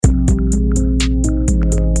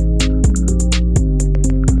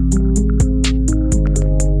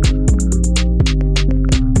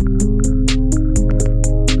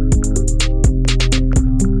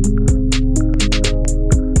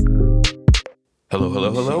Hello,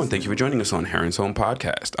 hello, hello, and thank you for joining us on Heron's Home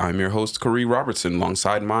Podcast. I'm your host, Corey Robertson,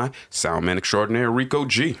 alongside my soundman extraordinaire, Rico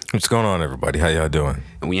G. What's going on, everybody? How y'all doing?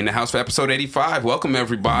 And we in the house for episode 85. Welcome,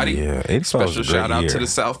 everybody. Yeah, 85 Special was a great shout out year. to the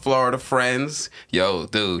South Florida friends. Yo,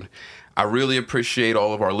 dude, I really appreciate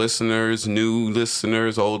all of our listeners, new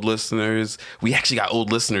listeners, old listeners. We actually got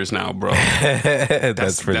old listeners now, bro.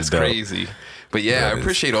 That's pretty dope. Crazy. But yeah, That I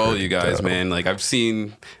appreciate is all of you pretty guys, dope. man. Like I've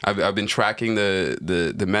been tracking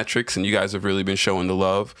the metrics, and you guys have really been showing the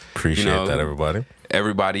love. Appreciate that, everybody.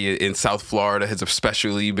 Everybody in South Florida has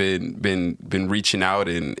especially been reaching out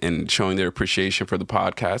and showing their appreciation for the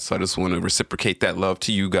podcast. So I just want to reciprocate that love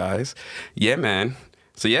to you guys. Yeah, man.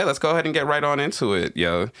 So yeah, let's go ahead and get right on into it,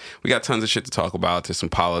 yo. We got tons of shit to talk about. There's some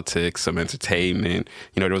politics, some entertainment.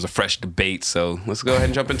 You know, there was a fresh debate, so let's go ahead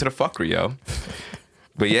and jump into the fuckery, yo.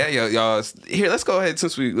 But yeah, y'all. Here, let's go ahead.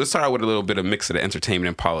 Let's start out with a little bit of mix of the entertainment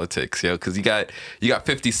and politics, yo. Because you got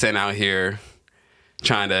 50 Cent out here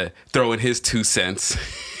trying to throw in his 2 cents.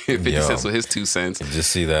 50 cents with his 2 cents. Did you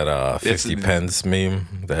see that 50 pence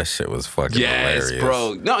meme? That shit was fucking hilarious.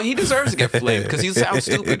 Bro. No, he deserves to get flamed because he sounds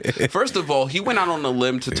stupid. First of all, he went out on a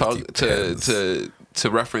limb to talk to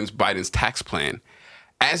reference Biden's tax plan,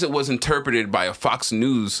 as it was interpreted by a Fox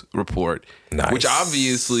News report, which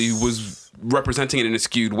obviously was representing it in a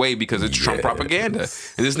skewed way because it's Trump propaganda.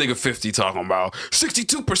 And this nigga 50 talking about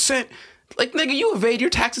 62%. Like, nigga, you evade your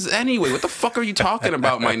taxes anyway. What the fuck are you talking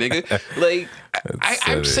about, my nigga? Like,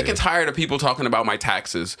 I'm sick and tired of people talking about my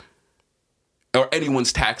taxes or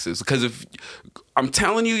anyone's taxes. Because if I'm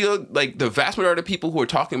telling you, yo, like, the vast majority of people who are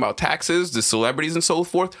talking about taxes, the celebrities and so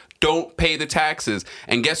forth, don't pay the taxes.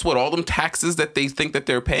 And guess what? All them taxes that they think that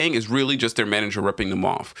they're paying is really just their manager ripping them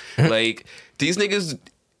off. Like, these niggas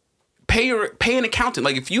pay an accountant.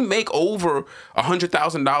 Like, if you make over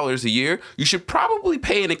 $100,000 a year, you should probably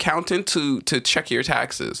pay an accountant to check your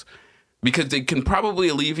taxes, because they can probably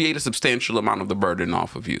alleviate a substantial amount of the burden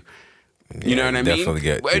off of you. You know what I mean? Definitely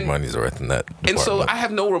get your money's worth in that department. And so I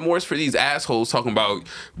have no remorse for these assholes talking about,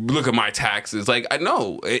 look at my taxes. Like, I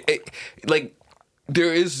know, like,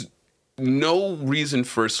 there is no reason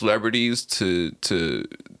for celebrities to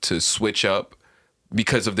switch up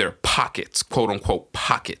because of their pockets, quote unquote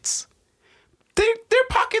pockets. Their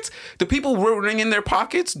pockets, the people running in their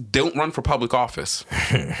pockets don't run for public office.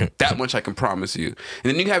 That much I can promise you.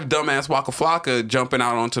 And then you have dumbass Waka Flocka jumping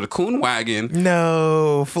out onto the coon wagon.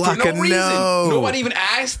 No, Flocka, For no reason. no. Nobody even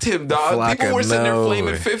asked him, dog. Flocka, People were sitting there no.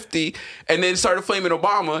 flaming 50 and then started flaming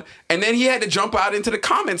Obama. And then he had to jump out into the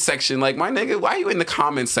comments section. Like, my nigga, why are you in the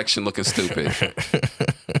comments section looking stupid?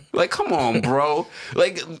 Like, come on, bro.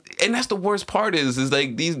 Like, and that's the worst part is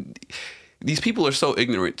like these people are so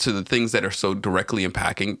ignorant to the things that are so directly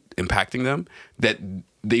impacting them that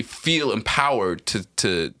they feel empowered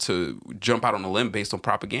to jump out on a limb based on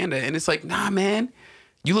propaganda. And it's like, nah, man,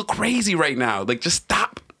 you look crazy right now. Like, just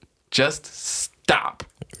stop. Just stop.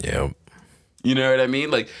 Yep. You know what I mean?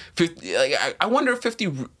 Like, 50, like I wonder if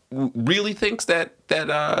 50 really thinks that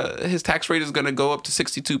his tax rate is going to go up to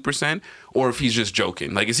 62%, or if he's just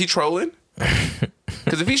joking. Like, is he trolling?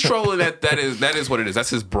 Because if he's trolling, that is what it is. That's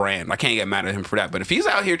his brand. I can't get mad at him for that. But if he's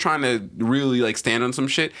out here trying to really like stand on some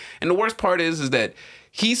shit, and the worst part is that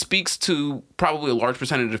he speaks to probably a large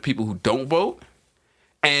percentage of people who don't vote,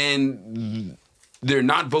 and they're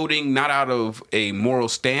not voting not out of a moral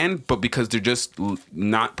stand, but because they're just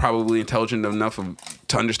not probably intelligent enough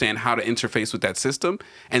to understand how to interface with that system.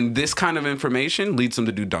 And this kind of information leads them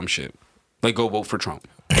to do dumb shit, like go vote for Trump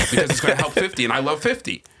because it's going to help 50, and I love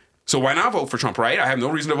 50. So why not vote for Trump, right? I have no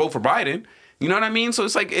reason to vote for Biden. You know what I mean? So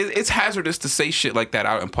it's like, it's hazardous to say shit like that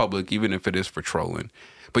out in public, even if it is for trolling.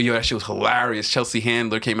 But yo, that shit was hilarious. Chelsea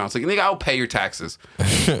Handler came out. It's like, nigga, I'll pay your taxes.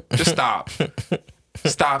 Just stop.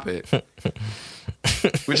 Stop it.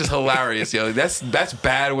 Which is hilarious, yo. That's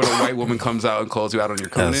bad when a white woman comes out and calls you out on your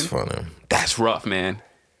cooning. That's funny. That's rough, man.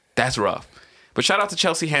 That's rough. But shout out to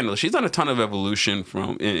Chelsea Handler. She's done a ton of evolution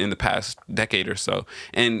from in the past decade or so.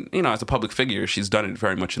 And, you know, as a public figure, she's done it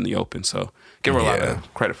very much in the open. So give her a lot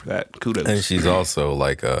of credit for that. Kudos. And she's also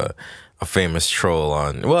like a famous troll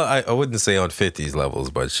on, well, I wouldn't say on 50's levels,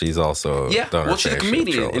 but she's also done her she's a fair share of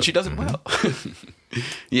comedian trolling. and she does it well.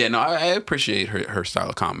 Yeah, no, I appreciate her style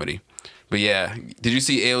of comedy. But yeah, did you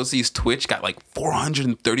see AOC's Twitch got like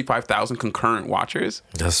 435,000 concurrent watchers?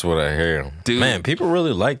 That's what I hear. Dude. Man, people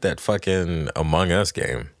really like that fucking Among Us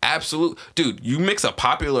game. Absolute. Dude, you mix a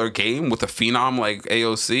popular game with a phenom like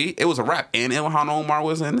AOC, it was a wrap. And Ilhan Omar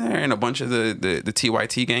was in there, and a bunch of the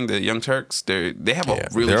TYT gang, the Young Turks. They have a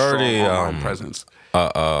really strong online presence.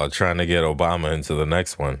 Trying to get Obama into the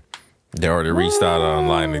next one. They already reached out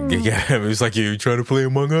online and get him. It was like, you trying to play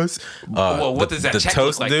Among Us? Well, what does that check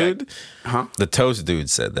Toast look like? dude? Huh? The Toast dude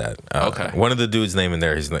said that. Okay. One of the dudes' name in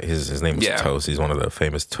there, his name was Yeah. Toast. He's one of the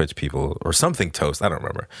famous Twitch people or something Toast. I don't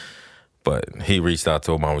remember. But he reached out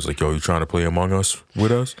to him. I was like, yo, you trying to play Among Us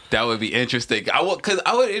with us? That would be interesting. I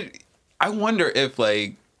wonder if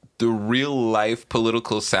like the real life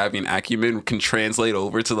political savvy and acumen can translate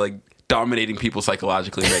over to like dominating people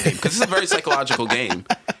psychologically in that game, because it's a very psychological game.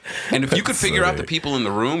 And if you could figure out the people in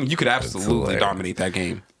the room, you could absolutely dominate that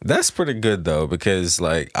game. That's pretty good though, because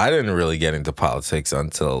like I didn't really get into politics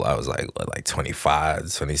until I was like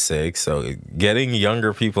 25, 26. So getting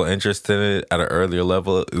younger people interested in it at an earlier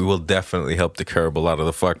level, it will definitely help to curb a lot of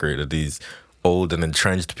the fuckery that these old and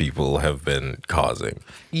entrenched people have been causing.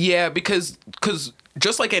 Yeah, because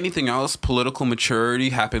just like anything else, political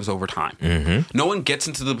maturity happens over time. Mm-hmm. No one gets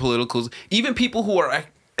into the politicals. Even people who are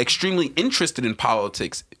extremely interested in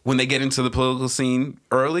politics, when they get into the political scene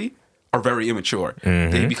early, are very immature.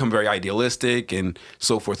 Mm-hmm. They become very idealistic and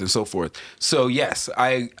so forth and so forth. So yes,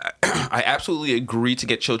 I absolutely agree to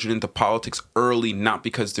get children into politics early, not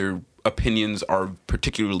because their opinions are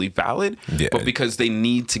particularly valid, but because they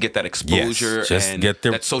need to get that exposure. Yes, just and get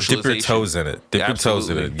their that socialization. Dip your toes in it. Dip your toes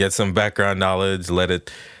in it. Get some background knowledge. Let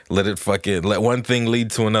one thing lead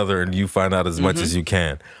to another, and you find out as much as you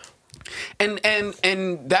can. And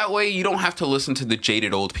that way you don't have to listen to the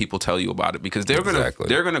jaded old people tell you about it, because they're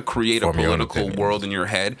gonna create a political world in your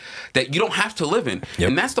head that you don't have to live in. Yep.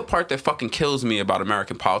 And that's the part that fucking kills me about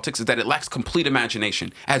American politics, is that it lacks complete imagination.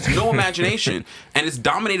 It has no imagination, and it's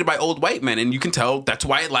dominated by old white men, and you can tell that's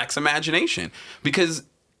why it lacks imagination. Because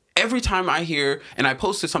every time I hear, and I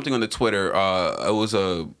posted something on the Twitter, it was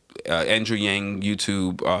a Andrew Yang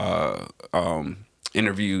YouTube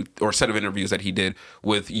interview or set of interviews that he did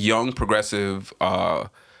with young progressive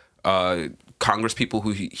Congress people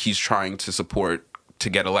who he's trying to support to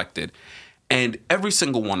get elected, and every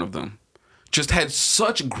single one of them just had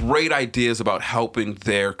such great ideas about helping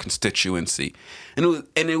their constituency, and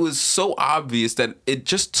it was so obvious that it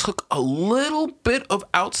just took a little bit of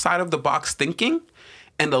outside of the box thinking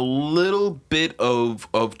and a little bit of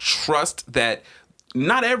trust that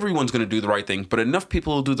not everyone's going to do the right thing, but enough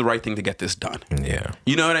people will do the right thing to get this done. Yeah.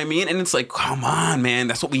 You know what I mean? And it's like, come on, man.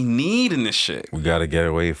 That's what we need in this shit. We got to get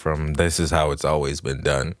away from this is how it's always been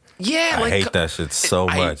done. Yeah. I hate that shit so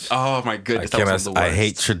much. Oh, my goodness. I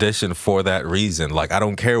hate tradition for that reason. Like, I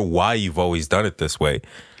don't care why you've always done it this way.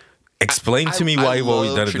 Explain to me why you've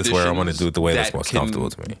always done it this way. I'm going to do it the way that's most comfortable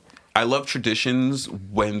to me. I love traditions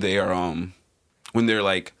when they are, when they're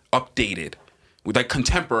like updated. With like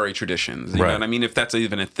contemporary traditions, you know what I mean? If that's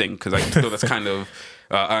even a thing, because I feel that's kind of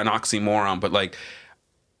an oxymoron. But like,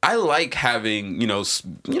 I like having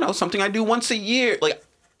something I do once a year. Like,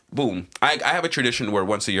 boom, I have a tradition where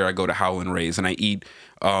once a year I go to Howlin' Ray's and I eat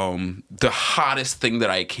the hottest thing that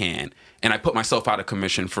I can, and I put myself out of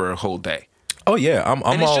commission for a whole day. Oh yeah, I'm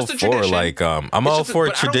all for like I'm all for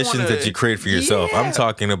traditions that you create for yourself. I'm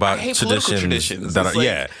talking about traditions that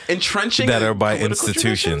are entrenching that are by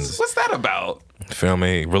institutions. What's that about? Feel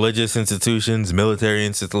me? Religious institutions, military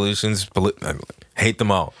institutions, hate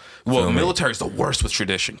them all. Well, military is the worst with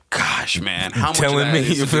tradition. Gosh, man, how much telling me?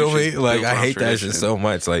 You feel me? Like I hate that shit so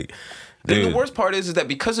much. Like, dude. The worst part is that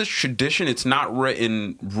because it's tradition, it's not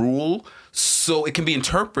written rule, so it can be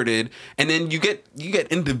interpreted, and then you get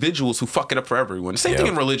individuals who fuck it up for everyone. Same thing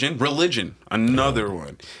in religion, another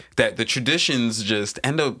one that the traditions just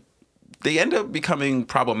end up becoming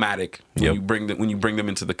problematic when you bring them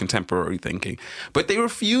into the contemporary thinking. But they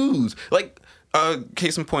refuse. Like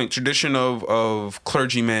case in point, tradition of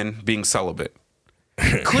clergymen being celibate.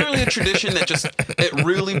 Clearly a tradition that it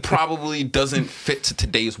really probably doesn't fit to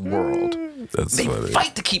today's world. They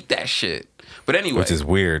fight to keep that shit. But anyway, which is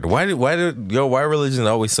weird. Why religion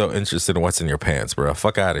always so interested in what's in your pants, bro?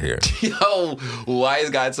 Fuck out of here. Yo, why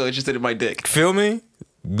is God so interested in my dick? Feel me?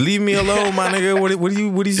 Leave me alone, my nigga.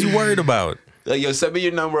 What is you worried about? Like, yo, send me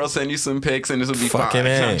your number. I'll send you some pics, and this will be fucking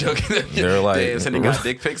fine. I'm joking. They're like, damn, sending out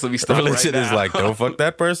dick pics. Let me stop religion right now. is like, don't fuck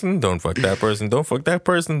that person. Don't fuck that person. Don't fuck that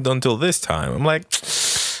person until this time. I'm like,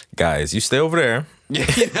 guys, you stay over there. Yeah,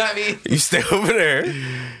 you know what I mean? You stay over there,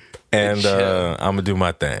 and I'm gonna do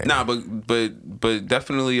my thing. Nah, but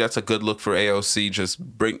definitely that's a good look for AOC. Just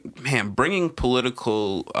bringing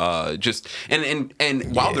political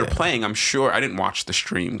and while they're playing, I'm sure I didn't watch the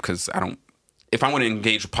stream because I don't. If I want to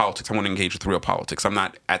engage with politics, I want to engage with real politics. I'm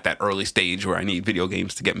not at that early stage where I need video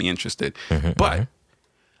games to get me interested. But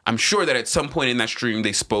I'm sure that at some point in that stream,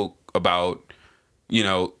 they spoke about,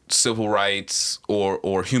 civil rights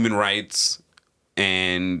or human rights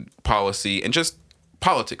and policy and just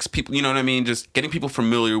politics. People, you know what I mean? Just getting people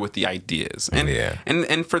familiar with the ideas. And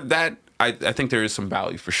and for that, I think there is some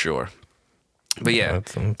value for sure. But yeah,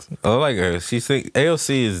 I like her.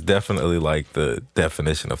 AOC is definitely like the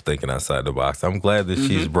definition of thinking outside the box. I'm glad that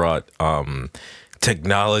she's brought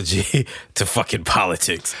technology to fucking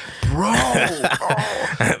politics, bro.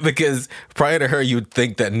 Because prior to her, you'd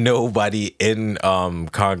think that nobody in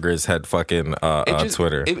Congress had fucking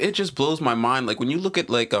Twitter. It just blows my mind. Like when you look at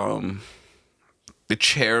like the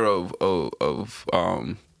chair of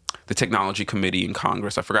the technology committee in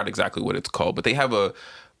Congress. I forgot exactly what it's called, but they have a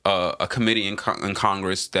committee in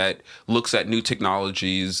Congress that looks at new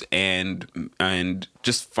technologies and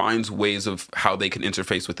just finds ways of how they can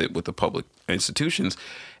interface with it with the public institutions.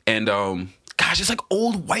 And gosh, it's like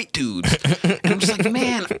old white dudes. And I'm just like,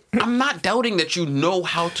 man, I'm not doubting that you know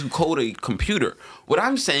how to code a computer. What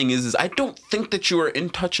I'm saying is I don't think that you are in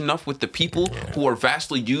touch enough with the people who are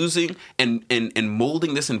vastly using and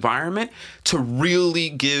molding this environment to really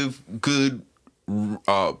give good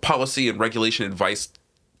policy and regulation advice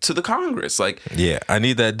to the Congress. Like, yeah, I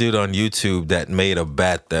need that dude on YouTube that made a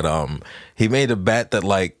bet that he made a bet that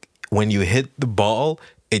like when you hit the ball,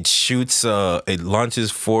 it shoots it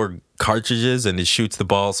launches 4 cartridges and it shoots the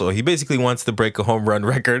ball. So he basically wants to break a home run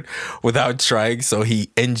record without trying. So he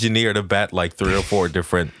engineered a bat like 3 or 4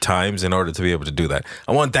 different times in order to be able to do that.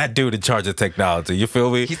 I want that dude in charge of technology. You feel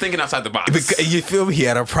me? He's thinking outside the box. You feel me? He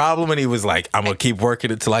had a problem and he was like, I'm gonna keep working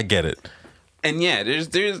it till I get it. And yeah,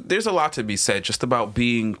 there's a lot to be said just about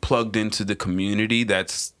being plugged into the community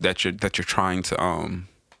that you're trying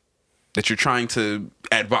to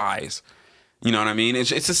advise. You know what I mean?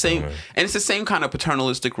 It's the same, and it's the same kind of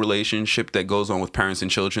paternalistic relationship that goes on with parents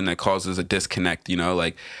and children that causes a disconnect. You know,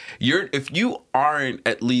 like if you aren't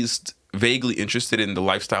at least vaguely interested in the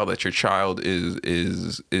lifestyle that your child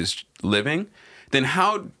is living, then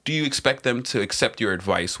how do you expect them to accept your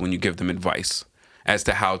advice when you give them advice as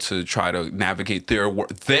to how to try to navigate their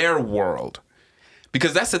world?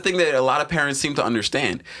 Because that's the thing that a lot of parents seem to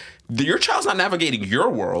understand. Your child's not navigating your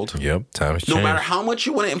world. Yep, times No change. matter how much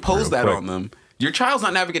you want to impose that on them, your child's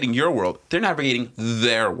not navigating your world. They're navigating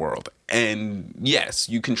their world. And yes,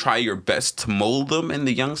 you can try your best to mold them in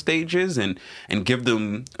the young stages and give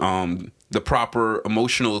them the proper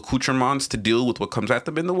emotional accoutrements to deal with what comes at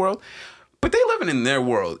them in the world. But they're living in their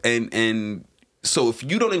world. And so if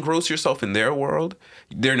you don't engross yourself in their world,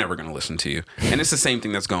 they're never going to listen to you. And it's the same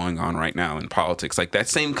thing that's going on right now in politics. Like that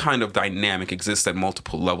same kind of dynamic exists at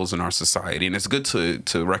multiple levels in our society. And it's good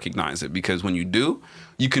to recognize it, because when you do,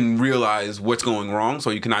 you can realize what's going wrong. So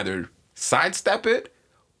you can either sidestep it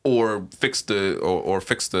or fix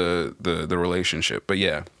the relationship. But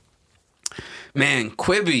yeah, man,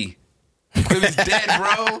 Quibi. Quibi's dead,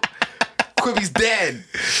 bro. Quibi's dead.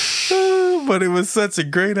 But it was such a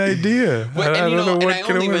great idea. But, I don't know what I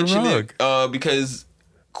could have only went mentioned wrong. it because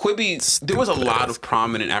Quibi, there was a lot of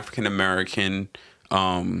prominent African American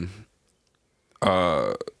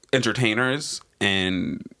entertainers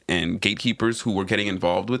and gatekeepers who were getting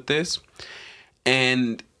involved with this,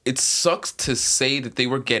 and it sucks to say that they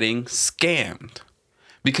were getting scammed,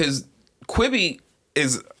 because Quibi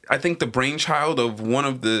is, I think, the brainchild of one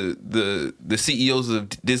of the CEOs of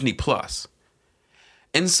Disney Plus.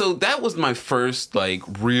 And so that was my first like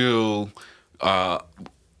real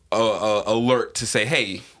alert to say,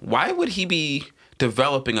 hey, why would he be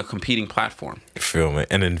developing a competing platform? You feel me?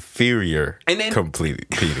 An inferior competing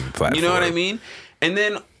platform. You know what I mean? And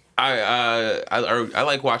then I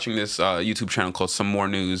like watching this YouTube channel called Some More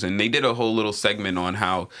News, and they did a whole little segment on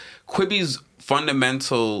how Quibi's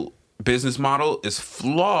fundamental business model is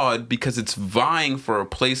flawed because it's vying for a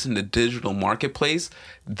place in the digital marketplace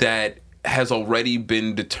that has already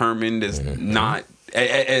been determined as not,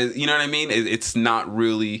 as, you know what I mean? It's not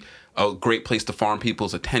really a great place to farm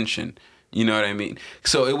people's attention. You know what I mean?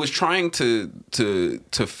 So it was trying to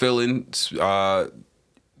fill in the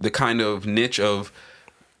kind of niche of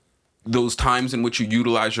those times in which you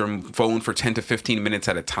utilize your phone for 10 to 15 minutes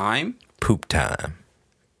at a time. Poop time.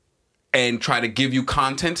 And try to give you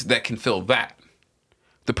content that can fill that.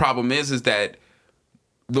 The problem is that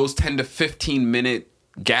those 10 to 15 minute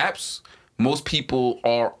gaps, most people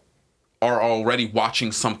are already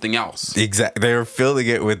watching something else. Exactly. They're filling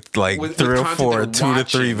it with like with 3 or 4 2 to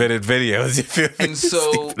 3 minute videos. You feel me? And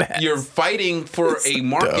so you're fighting for a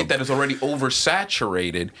market that is already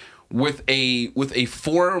oversaturated with a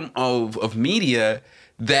form of media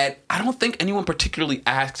that I don't think anyone particularly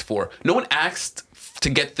asked for. No one asked to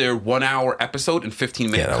get their 1 hour episode in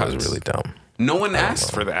 15-minute cuts. Yeah, that was really dumb. No one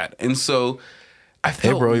asked for that. And so I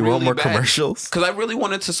felt, hey bro, you really want more bad, commercials? because I really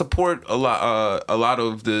wanted to support a lot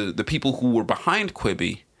of the people who were behind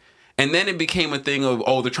Quibi, And then it became a thing of,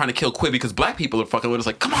 oh, they're trying to kill Quibi because black people are fucking with us.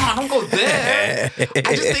 Like, come on, don't go there.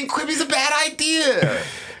 I just think Quibi's a bad idea.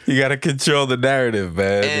 You gotta control the narrative,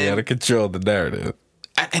 man. You gotta control the narrative.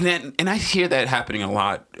 And I hear that happening a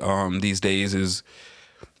lot these days. Is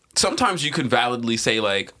sometimes you can validly say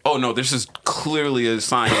like, oh no, this is clearly a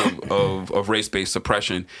sign of race-based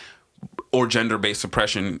suppression or gender-based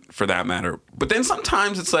suppression for that matter. But then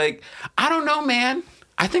sometimes it's like, I don't know, man.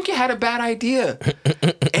 I think you had a bad idea,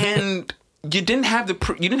 and you didn't have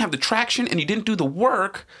the traction, and you didn't do the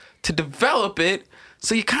work to develop it,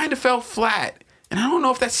 so you kind of fell flat. And I don't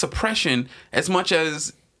know if that's suppression as much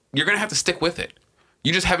as you're gonna have to stick with it.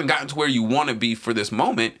 You just haven't gotten to where you want to be for this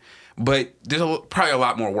moment, but there's probably a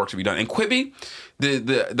lot more work to be done. And Quibi,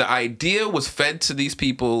 the idea was fed to these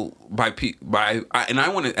people and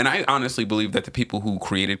I honestly believe that the people who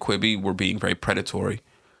created Quibi were being very predatory.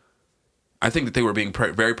 I think that they were being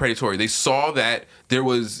very predatory. They saw that there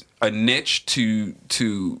was a niche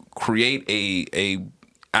to create a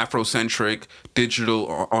Afrocentric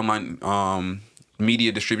digital online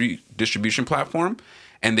media distribution platform,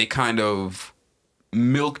 and they kind of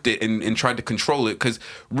milked it and tried to control it, because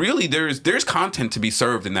really there's content to be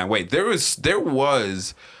served in that way. There was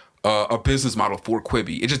a business model for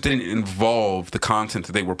Quibi. It just didn't involve the content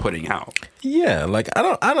that they were putting out. Yeah, like I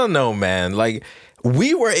don't know, man. Like,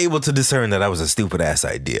 we were able to discern that was a stupid ass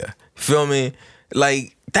idea. Feel me?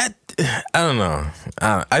 Like that. I don't know.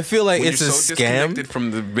 I feel like it's a scam. Disconnected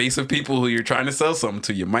from the base of people who you're trying to sell something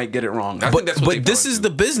to, you might get it wrong. I think that's what but this is the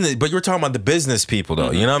business. But you're talking about the business people, though.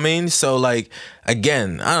 Mm-hmm. You know what I mean? So, like,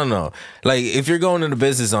 again, I don't know. Like, if you're going into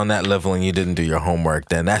business on that level and you didn't do your homework,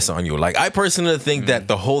 then that's on you. Like, I personally think that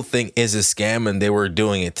the whole thing is a scam, and they were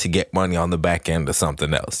doing it to get money on the back end of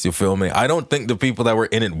something else. You feel me? I don't think the people that were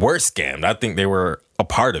in it were scammed. I think they were a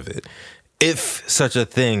part of it. If such a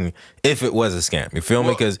thing, if it was a scam, you feel me?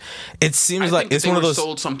 Because it seems like it's one of those.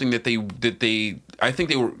 Sold something that they. I think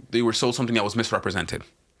they were sold something that was misrepresented.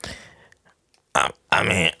 I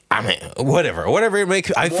mean, whatever it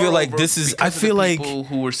makes. I feel like this is. I feel like people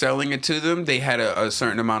who were selling it to them, they had a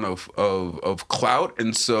certain amount of clout,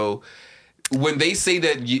 and so when they say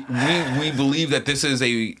that we believe that this is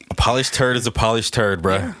a polished turd is a polished turd,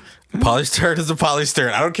 bro. Yeah. Polished turd is a polished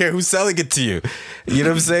turd. I don't care who's selling it to you. You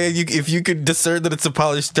know what I'm saying? If you could discern that it's a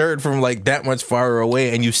polished turd from like that much far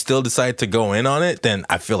away, and you still decide to go in on it, then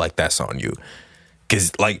I feel like that's on you.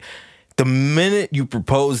 Because like the minute you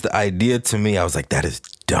proposed the idea to me, I was like, that is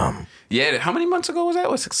dumb. Yeah. How many months ago was that?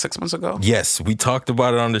 Was it 6 months ago? Yes, we talked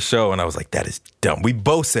about it on the show, and I was like, that is dumb. We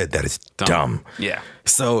both said that is dumb. Yeah.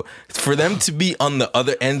 So for them to be on the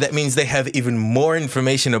other end, that means they have even more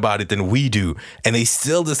information about it than we do, and they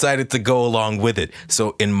still decided to go along with it.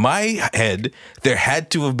 So in my head, there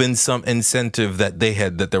had to have been some incentive that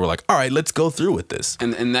they were like, all right, let's go through with this.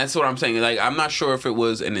 And that's what I'm saying. Like, I'm not sure if it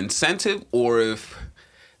was an incentive or if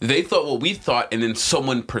they thought what we thought, and then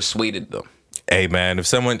someone persuaded them. Hey man, if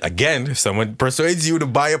someone persuades you to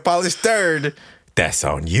buy a polished turd, that's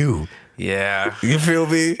on you. Yeah. You feel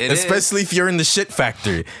me? Especially if you're in the shit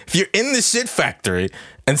factory. If you're in the shit factory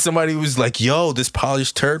and somebody was like, yo, this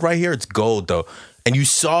polished turd right here, it's gold though. And you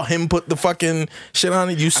saw him put the fucking shit on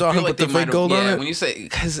it. You saw him put the fake gold on it. When you say,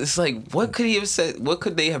 because it's like, what could he have said? What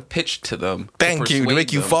could they have pitched to them? Thank you to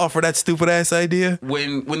make you fall for that stupid ass idea.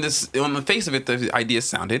 When this, on the face of it, the idea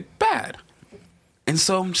sounded bad. And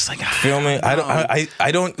so I'm just like, feel me?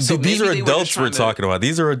 I don't. So these are adults we're talking about.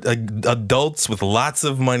 These are adults with lots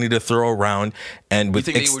of money to throw around and with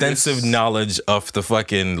extensive knowledge of the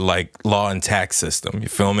fucking like law and tax system. You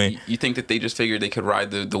feel me? You think that they just figured they could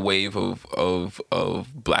ride the wave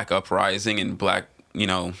of black uprising and black,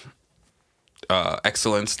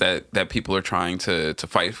 excellence that people are trying to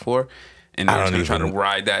fight for? And they're trying to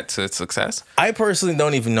ride that to success. I personally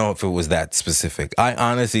don't even know if it was that specific. I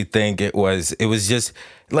honestly think it was just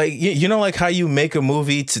like, you know, like how you make a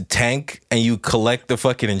movie to tank and you collect the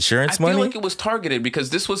fucking insurance money. I feel like it was targeted because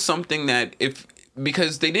this was something that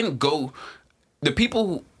because they didn't go, the people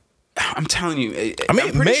who, I'm telling you. I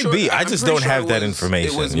mean, maybe. I just don't have that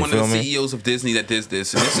information. It was one of the CEOs of Disney that did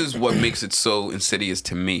this. And this is what makes it so insidious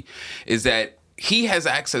to me, is that he has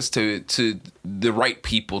access to the right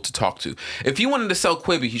people to talk to. If he wanted to sell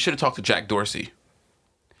Quibi, he should have talked to Jack Dorsey.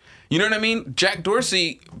 You know what I mean? Jack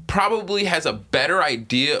Dorsey probably has a better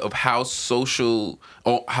idea of how social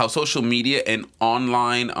media and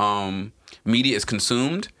online media is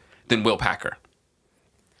consumed than Will Packer.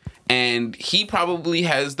 And he probably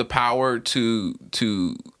has the power to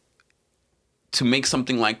make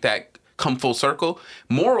something like that come full circle.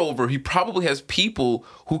 Moreover, he probably has people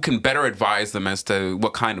who can better advise them as to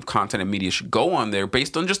what kind of content and media should go on there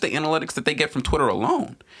based on just the analytics that they get from Twitter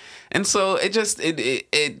alone. And so it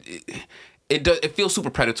feels super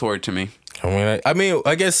predatory to me.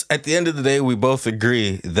 I guess at the end of the day, we both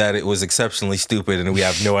agree that it was exceptionally stupid, and we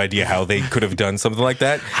have no idea how they could have done something like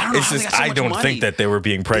that. I don't think that they were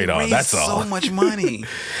being preyed on. That's all. So much money.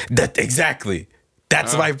 Exactly.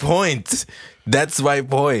 That's my point. That's my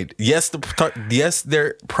point. Yes,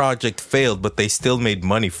 their project failed, but they still made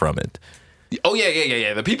money from it. Oh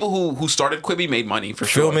yeah. The people who started Quibi made money for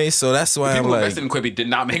sure. Feel me? So that's why I'm like, people who invested in Quibi did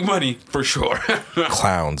not make money for sure.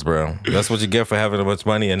 Clowns, bro. That's what you get for having a bunch of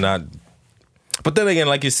money and not. But then again,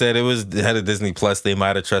 like you said, it had a Disney Plus. They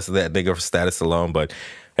might have trusted that nigga for status alone. But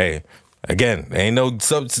hey, again, ain't no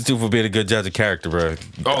substitute for being a good judge of character, bro.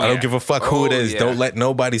 I don't give a fuck who it is. Yeah. Don't let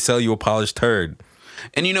nobody sell you a polished turd.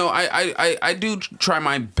 And I do try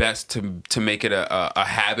my best to make it a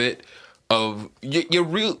habit of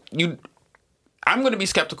I'm going to be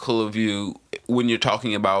skeptical of you when you're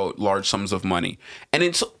talking about large sums of money, and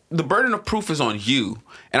it's the burden of proof is on you.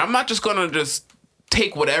 And I'm not just going to just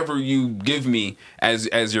take whatever you give me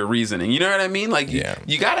as your reasoning. You know what I mean? Like you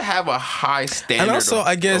got to have a high standard. And also,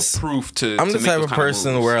 I guess of proof to. I'm the type of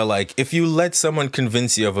person where like if you let someone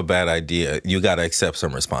convince you of a bad idea, you got to accept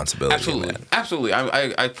some responsibility. Absolutely.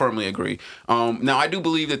 I firmly agree. Now I do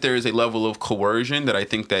believe that there is a level of coercion that I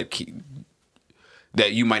think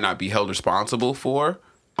that you might not be held responsible for.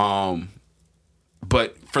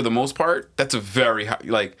 But for the most part, that's a very high,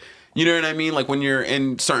 like, you know what I mean? Like when you're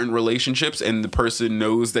in certain relationships and the person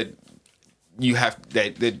knows that you have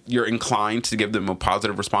that you're inclined to give them a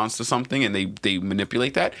positive response to something and they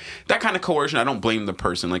manipulate that kind of coercion. I don't blame the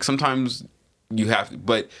person. Like sometimes you have,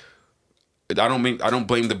 but I don't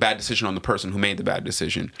blame the bad decision on the person who made the bad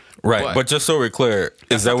decision. But just so we're clear,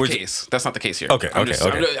 is that what the case? That's not the case here. Okay.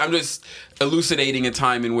 I'm just elucidating a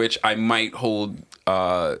time in which I might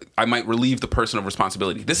relieve the person of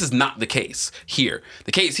responsibility. This is not the case here.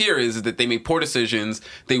 The case here is that they made poor decisions.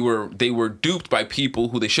 They were duped by people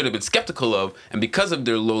who they should have been skeptical of, and because of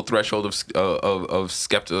their low threshold of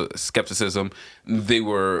skepticism, they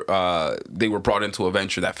were brought into a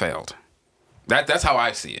venture that failed. That's how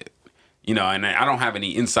I see it. And I don't have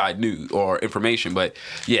any inside news or information, but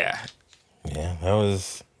yeah. Yeah, that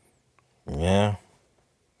was,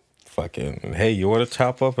 fucking, hey, you want to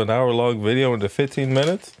chop up an hour-long video into 15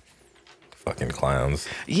 minutes? Fucking clowns.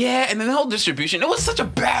 Yeah, and then the whole distribution, it was such a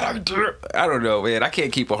bad idea. I don't know, man. I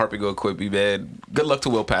can't keep a harping on Quibi, man. Good luck to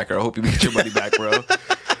Will Packer. I hope you get your money back, bro.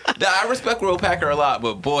 I respect Will Packer a lot,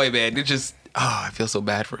 but boy, man, I feel so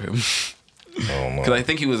bad for him. Because I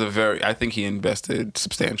think he invested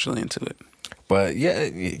substantially into it. But yeah,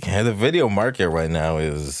 the video market right now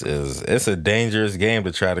is it's a dangerous game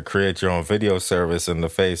to try to create your own video service in the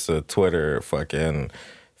face of Twitter, fucking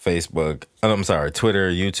Facebook. I'm sorry,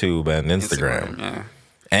 Twitter, YouTube, and Instagram. Yeah.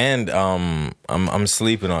 And I'm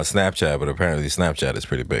sleeping on Snapchat, but apparently Snapchat is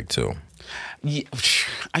pretty big too. Yeah,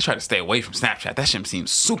 I try to stay away from Snapchat. That shit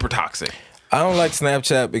seems super toxic. I don't like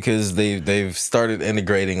Snapchat because they've started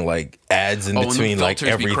integrating like ads in between like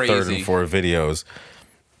every third and fourth videos.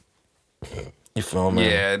 You feel me?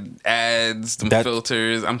 Yeah, ads,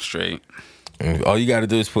 filters. I'm straight. All you got to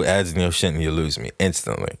do is put ads in your shit and you lose me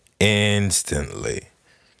instantly.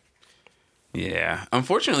 Yeah,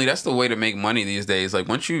 unfortunately, that's the way to make money these days. Like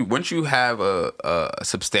once you have a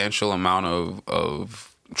substantial amount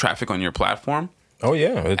of traffic on your platform. Oh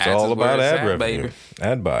yeah, it's all about ad revenue, baby.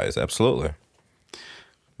 Ad buys, absolutely.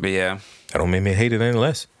 But yeah, that don't make me hate it any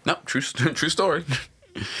less. No, true story.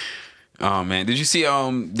 Oh man, did you see?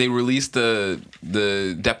 They released the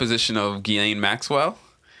deposition of Ghislaine Maxwell.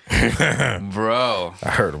 Bro, I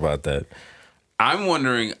heard about that. I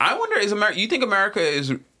wonder, is America? You think America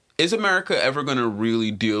is America ever going to really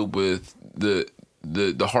deal with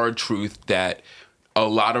the hard truth that a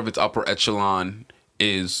lot of its upper echelon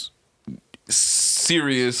is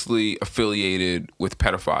seriously affiliated with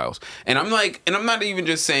pedophiles? And I'm not even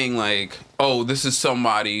just saying like, oh, this is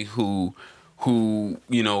somebody who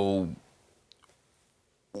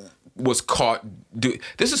was caught.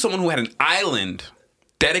 This is someone who had an island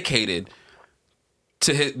dedicated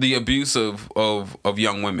to the abuse of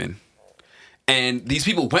young women, and these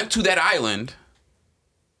people went to that island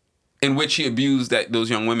in which he abused those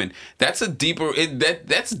young women. That's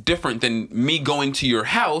that's different than me going to your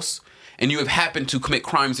house and you have happened to commit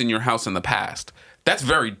crimes in your house in the past. That's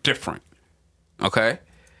very different. Okay?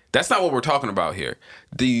 That's not what we're talking about here.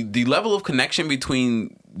 The level of connection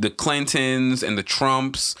between the Clintons and the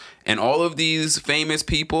Trumps and all of these famous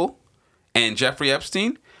people and Jeffrey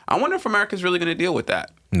Epstein, I wonder if America's really going to deal with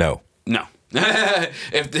that. No. No.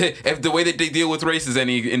 If the way that they deal with race is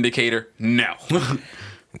any indicator, no.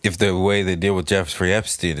 If the way they deal with Jeffrey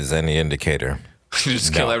Epstein is any indicator,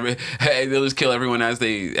 just kill they'll just kill everyone as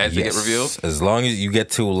they get revealed. As long as you get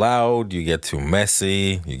too loud, you get too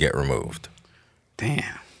messy, you get removed.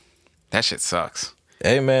 Damn, that shit sucks.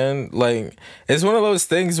 Hey man, like it's one of those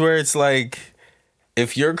things where it's like,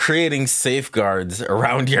 if you're creating safeguards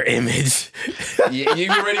around your image, you've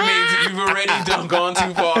already gone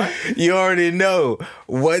too far. You already know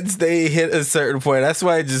once they hit a certain point. That's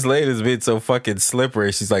why just Layla's being so fucking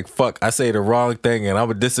slippery. She's like, "Fuck, I say the wrong thing and I'm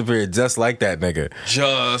gonna disappear just like that nigga."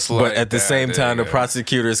 But at the same time, the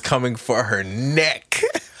prosecutor is coming for her neck.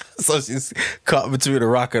 So she's caught between a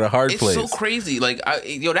rock and a hard place. It's so crazy. Like,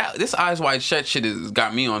 this Eyes Wide Shut shit has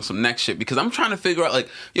got me on some next shit because I'm trying to figure out, like,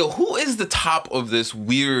 who is the top of this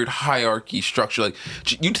weird hierarchy structure? Like,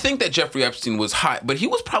 you'd think that Jeffrey Epstein was high, but he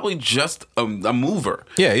was probably just a mover.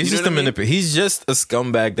 Yeah, he's just a manipulator. He's just a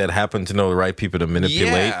scumbag that happened to know the right people to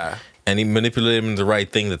manipulate. Yeah. And he manipulated them the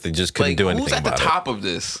right thing that they just couldn't do anything about. Who's at the top of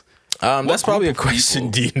this? That's probably a question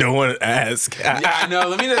D no one ask. Yeah, I know.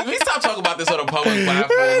 Let me stop talking about this on a public platform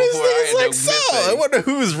before I end up missing. I wonder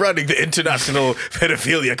who's running the international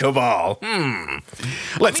pedophilia cabal.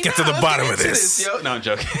 Let's get to the bottom of this. No, I'm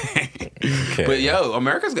joking. Okay. But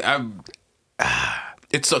America's.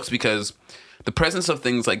 It sucks because the presence of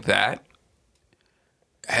things like that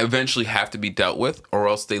eventually have to be dealt with, or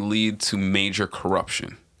else they lead to major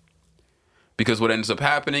corruption. Because what ends up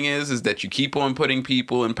happening is that you keep on putting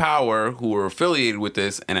people in power who are affiliated with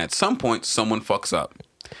this, and at some point, someone fucks up.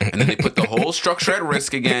 And then they put the whole structure at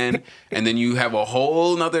risk again, and then you have a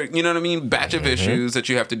whole nother, batch of issues that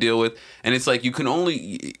you have to deal with. And it's like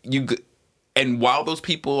and while those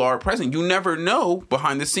people are present, you never know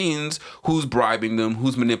behind the scenes who's bribing them,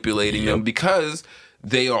 who's manipulating them, because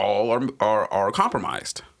they all are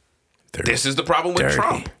compromised. This is the problem with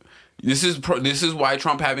Trump. This is why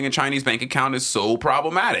Trump having a Chinese bank account is so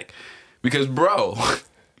problematic, because you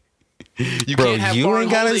can't have foreign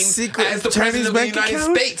holdings as the president of the United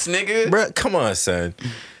States, nigga. Bro, come on, son.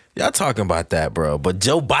 Y'all talking about that, bro. But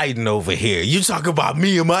Joe Biden over here, you talk about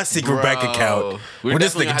me and my secret bank account. We're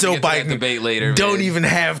this nigga Joe Biden debate later, don't even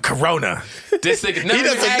have corona. This nigga never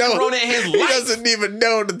even had corona in his life. He doesn't even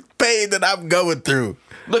know the pain that I'm going through.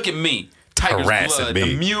 Look at me. Tiger's blood,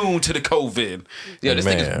 immune to the COVID. This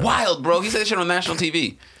nigga's wild, bro. He said that shit on national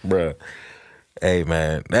TV. Bro. Hey,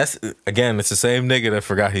 man. It's the same nigga that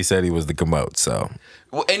forgot he said he was the Gamote, so.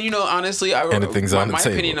 Well, and honestly, my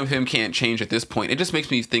opinion of him can't change at this point. It just makes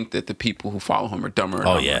me think that the people who follow him are dumber.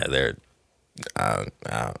 Oh, yeah. They're. No.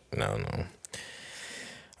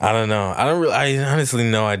 I don't know. I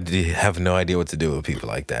honestly have no idea what to do with people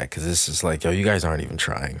like that, because it's just like, you guys aren't even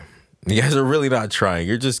trying. You guys are really not trying.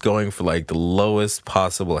 You're just going for like the lowest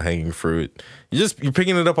possible hanging fruit. You're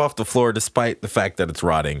picking it up off the floor despite the fact that it's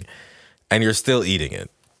rotting, and you're still eating it.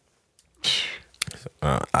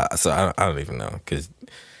 So I don't even know, because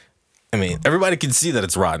everybody can see that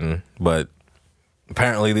it's rotten, but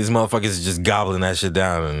apparently these motherfuckers are just gobbling that shit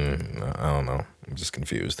down, and I don't know. I'm just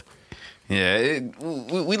confused. Yeah,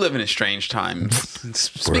 we live in a strange time.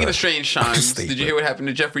 Speaking of strange times, did you hear what happened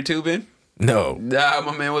to Jeffrey Toobin? No.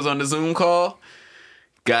 My man was on the Zoom call.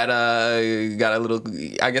 Got a little.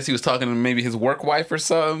 I guess he was talking to maybe his work wife or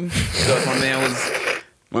something. So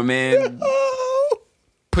my man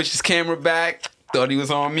pushed his camera back. Thought he was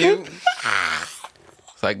on mute.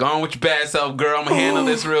 It's like, go on with your bad self, girl. I'm gonna handle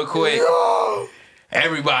this real quick.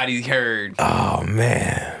 Everybody heard. Oh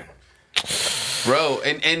man, bro.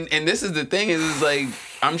 And this is the thing is like,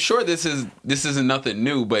 I'm sure this isn't nothing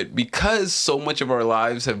new, but because so much of our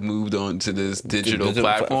lives have moved on to this digital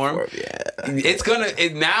platform, it's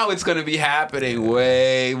gonna be happening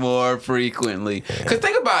way more frequently. Because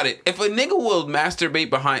think about it: if a nigga will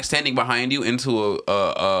masturbate standing behind you into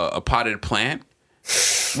a potted plant,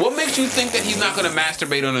 what makes you think that he's not gonna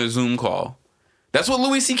masturbate on a Zoom call? That's what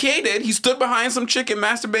Louis C.K. did. He stood behind some chick and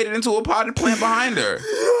masturbated into a potted plant behind her.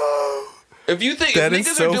 If you think that if is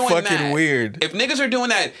niggas so are doing fucking that, weird. If niggas are doing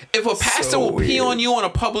that, if a pastor will pee on you on a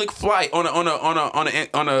public flight, on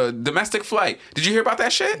a domestic flight, did you hear about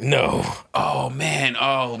that shit? No. Oh man.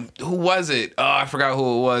 Oh, who was it? Oh, I forgot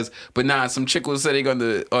who it was. But nah, some chick was sitting on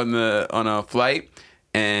a flight,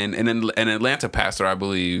 and then an Atlanta pastor, I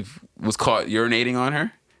believe, was caught urinating on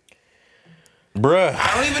her. Bruh,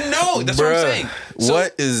 I don't even know. That's what I'm saying. So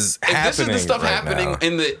what is happening? This is the stuff happening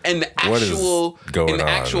in the actual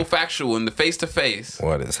factual, in the face to face.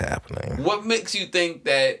 What is happening? What makes you think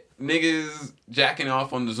that niggas jacking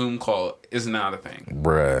off on the Zoom call is not a thing?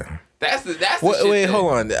 Bruh. That's the shit. Wait,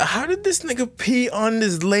 hold on. How did this nigga pee on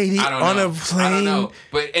this lady on a plane? I don't know.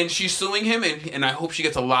 And she's suing him, and I hope she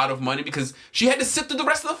gets a lot of money because she had to sit through the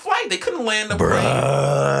rest of the flight. They couldn't land the plane,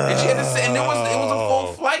 and she had to sit. And it was a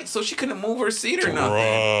full flight, so she couldn't move her seat or nothing.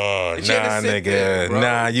 And she had to sit there, bro.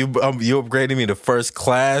 Nah, you upgraded me to first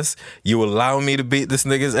class. You allow me to beat this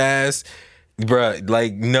nigga's ass, bruh.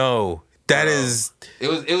 Like, no, that is. It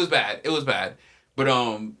was bad. It was bad. But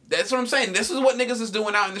that's what I'm saying. This is what niggas is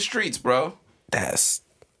doing out in the streets, bro. That's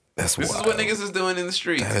wild. This is what niggas is doing in the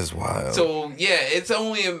streets. That is wild. So yeah, it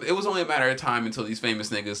was only a matter of time until these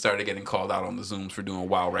famous niggas started getting called out on the Zooms for doing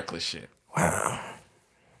wild, reckless shit. Wow.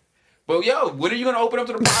 But yo, when are you gonna open up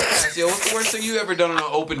to the podcast? Yo, what's the worst thing you ever done on an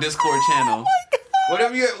open Discord channel?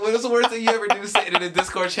 What's the worst thing you ever do sitting in a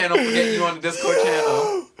Discord channel, forget you on the Discord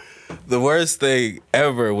channel? The worst thing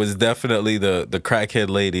ever was definitely the crackhead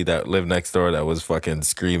lady that lived next door that was fucking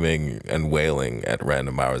screaming and wailing at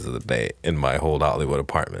random hours of the day in my whole Hollywood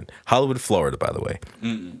apartment. Hollywood, Florida, by the way.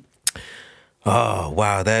 Mm-mm. Oh,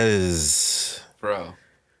 wow, that is... Bro,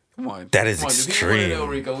 come on. That is extreme. People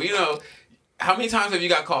want to know, Rico, how many times have you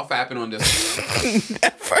got caught fapping on this?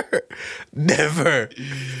 Never.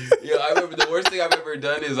 Yeah, I remember the worst thing I've ever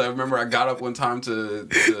done is I got up one time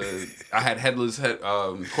I had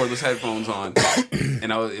cordless headphones on,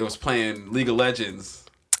 and it was playing League of Legends.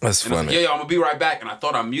 That's funny. Like, I'm gonna be right back, and I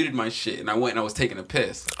thought I muted my shit, and I went and I was taking a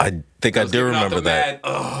piss. I think I do remember that.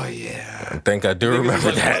 Oh yeah. I think I do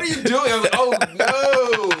remember that. What are you doing? I was like, oh no.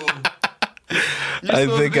 I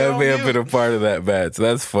think I may have been a part of that match.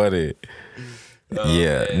 That's funny.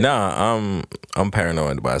 Yeah, man. Nah, I'm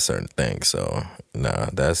paranoid about certain things, so nah,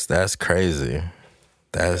 that's crazy.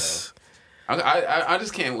 That's I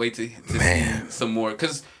just can't wait to see some more,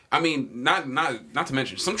 because I mean, not to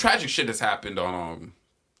mention some tragic shit has happened on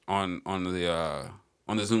the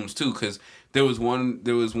Zooms too, because there was one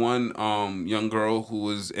young girl who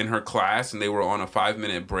was in her class and they were on a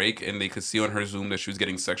 5-minute break and they could see on her Zoom that she was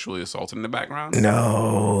getting sexually assaulted in the background.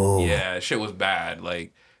 No. Yeah, shit was bad.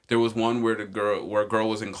 Like, there was one where a girl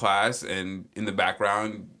was in class and in the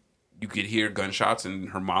background you could hear gunshots and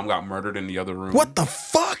her mom got murdered in the other room. What the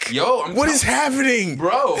fuck? Yo, what is happening?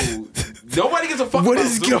 Bro, nobody gives a fuck what about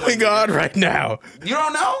is Zoom going on right now? You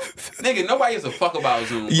don't know? Nigga, nobody gives a fuck about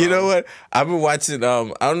Zoom, bro. You know what? I've been watching,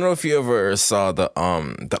 I don't know if you ever saw the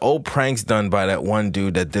old pranks done by that one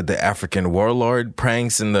dude that did the African warlord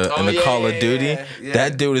pranks in the Call of Duty. Yeah.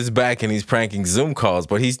 That dude is back and he's pranking Zoom calls,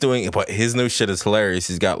 but his new shit is hilarious.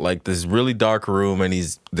 He's got like this really dark room and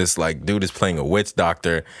this like dude is playing a witch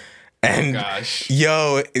doctor. And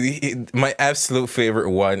yo, my absolute favorite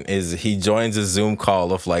one is he joins a Zoom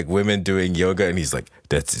call of like women doing yoga, and he's like,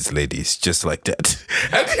 "That's his ladies, just like that."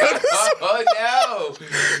 Oh no!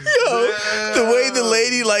 Yo, the way the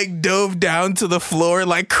lady like dove down to the floor,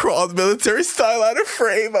 like crawled military style out of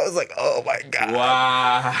frame, I was like, "Oh my god!"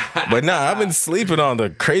 Wow. But nah, I've been sleeping on the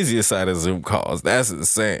craziest side of Zoom calls. That's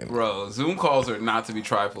insane, bro. Zoom calls are not to be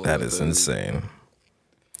trifled. That is insane.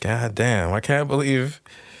 God damn, I can't believe.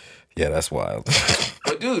 Yeah, that's wild.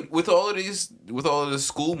 But dude, with all of this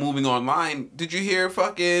school moving online, did you hear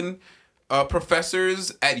fucking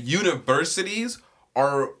professors at universities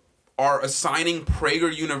are assigning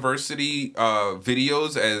Prager University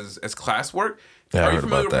videos as classwork? Yeah, are you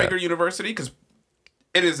familiar with Prager University? Because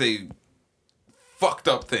it is a fucked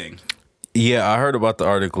up thing. Yeah, I heard about the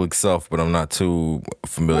article itself, but I'm not too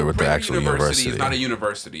familiar with the actual university. It's not a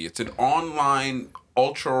university. It's an online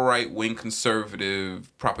ultra right-wing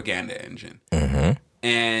conservative propaganda engine. Mm-hmm.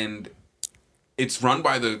 And it's run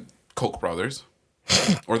by the Koch brothers,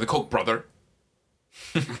 or the Koch brother.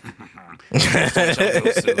 Soon.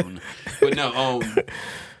 But no,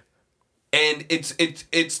 and it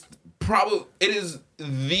is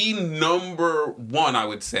the number one, I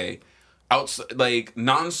would say, outside, like,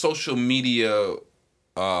 non-social media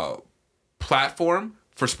platform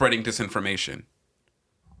for spreading disinformation.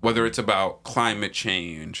 Whether it's about climate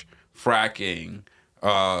change, fracking,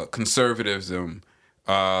 conservatism,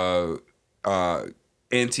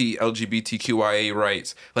 anti-LGBTQIA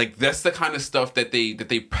rights, like that's the kind of stuff that they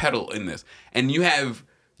peddle in this. And you have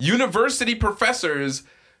university professors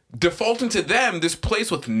defaulting to them, this place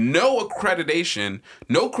with no accreditation,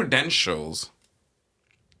 no credentials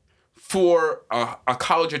for a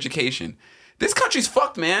college education. This country's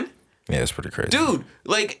fucked, man. Yeah, it's pretty crazy, dude.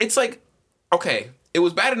 Like, it's like, okay. It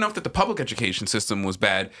was bad enough that the public education system was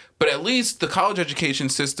bad, but at least the college education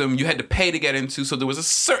system you had to pay to get into, so there was a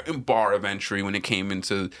certain bar of entry when it came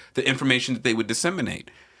into the information that they would disseminate.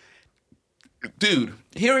 Dude,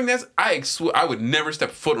 hearing this, I would never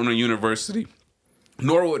step foot on a university,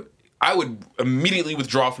 nor would I immediately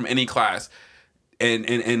withdraw from any class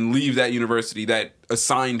and leave that university that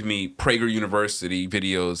assigned me Prager University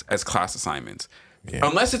videos as class assignments. Yeah.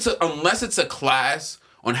 Unless it's a class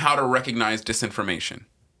on how to recognize disinformation.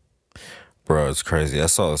 Bro, it's crazy. I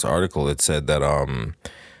saw this article that said that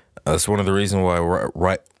that's one of the reasons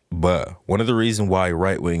why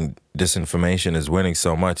right-wing disinformation is winning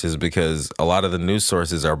so much is because a lot of the news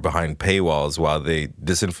sources are behind paywalls while the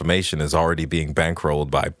disinformation is already being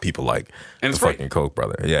bankrolled by people like the fucking Koch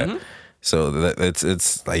brother. Yeah. Mm-hmm. So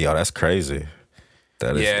it's like, yo, that's crazy.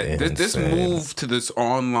 That is this move to this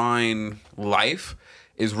online life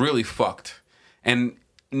is really fucked. And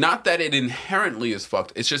not that it inherently is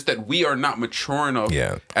fucked. It's just that we are not mature enough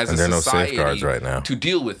as a society no safeguards right now to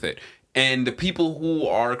deal with it. And the people who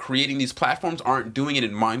are creating these platforms aren't doing it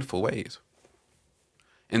in mindful ways.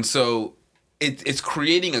 And so it's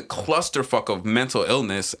creating a clusterfuck of mental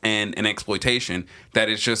illness and exploitation that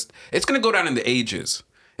is just, it's going to go down in the ages.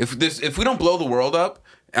 If we don't blow the world up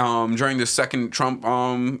during the second Trump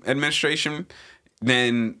administration,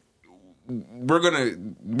 then we're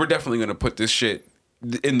definitely gonna put this shit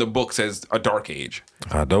in the books as a dark age.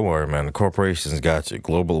 Don't worry, man. The corporations got you.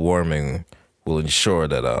 Global warming will ensure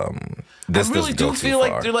that this I really doesn't go do too feel far.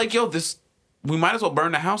 like they're like, yo, we might as well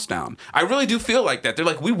burn the house down. I really do feel like that. They're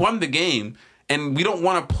like, we won the game. And we don't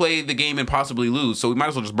want to play the game and possibly lose, so we might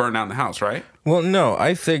as well just burn down the house, right? Well, no,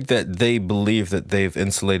 I think that they believe that they've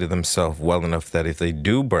insulated themselves well enough that if they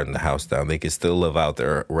do burn the house down, they can still live out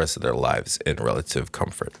the rest of their lives in relative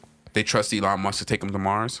comfort. They trust Elon Musk to take them to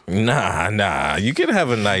Mars? Nah. You can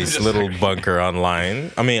have a nice little bunker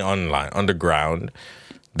underground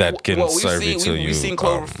that can serve you till you We've seen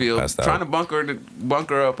Cloverfield. Trying to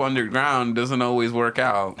bunker up underground doesn't always work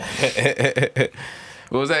out.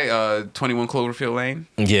 What was that? 21 Cloverfield Lane?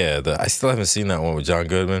 Yeah, I still haven't seen that one with John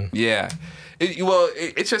Goodman. Yeah.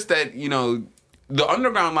 It's just that, the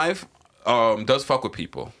underground life does fuck with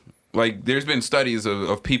people. Like, there's been studies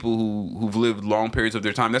of people who've lived long periods of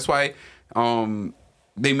their time. That's why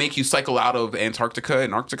they make you cycle out of Antarctica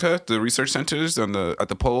and Arctica, the research centers at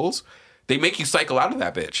the poles. They make you cycle out of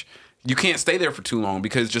that bitch. You can't stay there for too long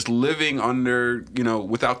because just living under,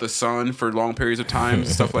 without the sun for long periods of time and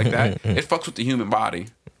stuff like that, it fucks with the human body.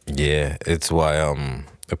 Yeah, it's why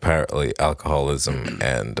apparently alcoholism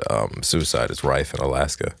and suicide is rife in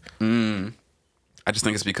Alaska. I just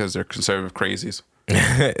think it's because they're conservative crazies.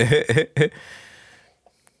 The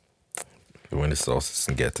winter solstice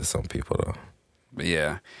can get to some people though. But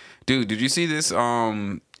yeah, dude, did you see this?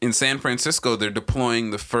 In San Francisco, they're deploying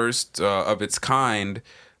the first of its kind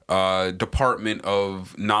department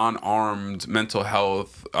of non-armed mental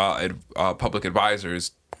health public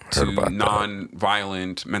advisors to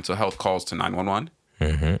non-violent mental health calls to 911.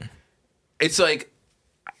 Mm-hmm. It's like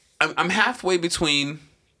I'm halfway between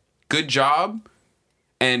good job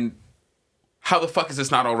and how the fuck is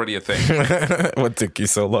this not already a thing? What took you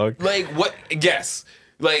so long? Like, what? Yes.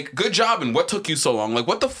 Like, good job and what took you so long? Like,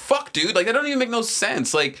 what the fuck, dude? Like, that don't even make no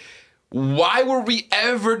sense. Like, why were we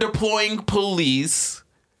ever deploying police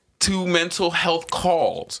to mental health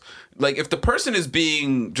calls? Like, if the person is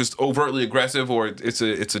being just overtly aggressive or it's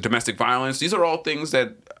a domestic violence, these are all things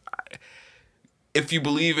that, if you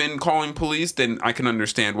believe in calling police, then I can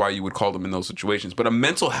understand why you would call them in those situations. But a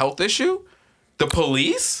mental health issue? The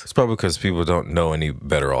police? It's probably because people don't know any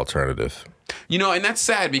better alternative. And that's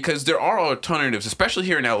sad because there are alternatives, especially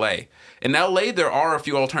here in LA. In LA, there are a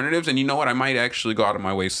few alternatives, and you know what? I might actually go out of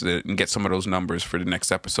my way and get some of those numbers for the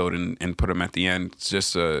next episode and put them at the end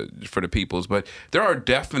just for the peoples. But there are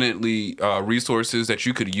definitely resources that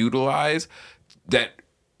you could utilize that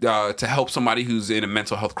to help somebody who's in a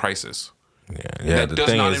mental health crisis. Yeah, that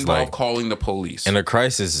does not involve calling the police. In a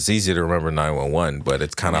crisis, it's easy to remember 911, but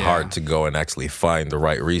it's kind of hard to go and actually find the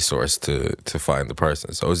right resource to find the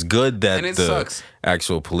person. So it's good that the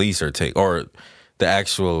actual police or the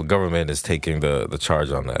actual government is taking the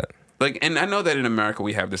charge on that. Like, and I know that in America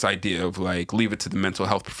we have this idea of like leave it to the mental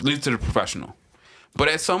health, leave it to the professional. But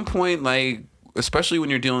at some point, like especially when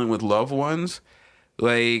you're dealing with loved ones,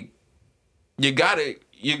 like you gotta.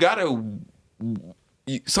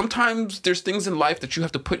 Sometimes there's things in life that you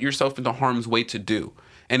have to put yourself into harm's way to do.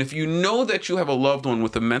 And if you know that you have a loved one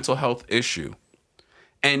with a mental health issue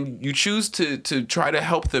and you choose to try to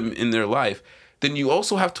help them in their life, then you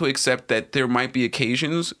also have to accept that there might be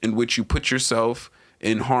occasions in which you put yourself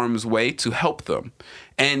in harm's way to help them.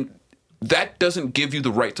 And that doesn't give you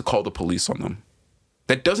the right to call the police on them.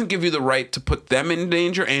 That doesn't give you the right to put them in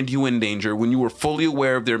danger and you in danger when you were fully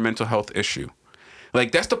aware of their mental health issue.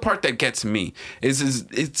 Like, that's the part that gets me.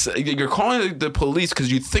 It's you're calling the police because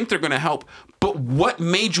you think they're going to help, but what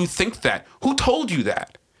made you think that? Who told you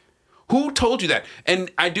that? Who told you that?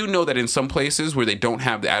 And I do know that in some places where they don't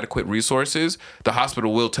have the adequate resources, the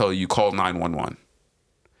hospital will tell you call 911.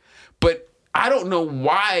 But I don't know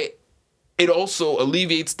why it also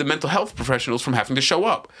alleviates the mental health professionals from having to show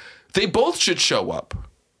up. They both should show up.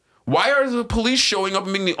 Why are the police showing up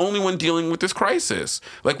and being the only one dealing with this crisis?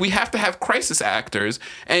 Like, we have to have crisis actors,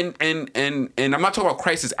 and I'm not talking about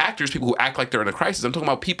crisis actors, people who act like they're in a crisis. I'm talking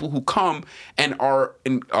about people who come and are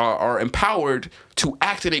empowered to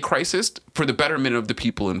act in a crisis for the betterment of the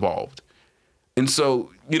people involved. And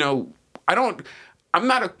so, I'm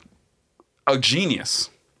not a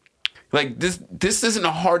genius. Like, this isn't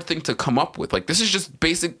a hard thing to come up with. Like, this is just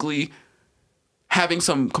basically having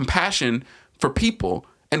some compassion for people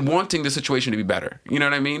and wanting the situation to be better. You know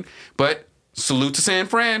what I mean? But salute to San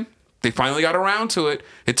Fran. They finally got around to it.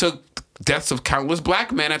 It took deaths of countless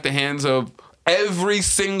black men at the hands of every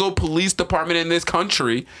single police department in this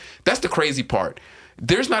country. That's the crazy part.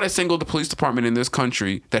 There's not a single police department in this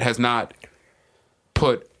country that has not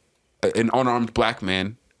put an unarmed black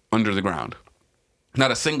man under the ground. Not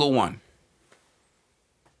a single one.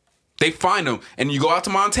 They find them. And you go out to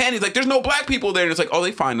Montana, he's like, there's no black people there. And it's like, oh,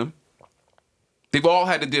 they find them. They've all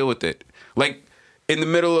had to deal with it. Like in the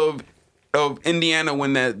middle of Indiana,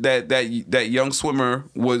 when that young swimmer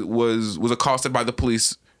was accosted by the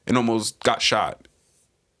police and almost got shot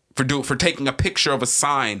for taking a picture of a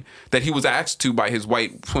sign that he was asked to by his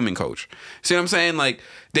white swimming coach. See what I'm saying? Like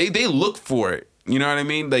they look for it. You know what I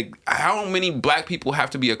mean? Like, how many black people have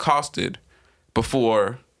to be accosted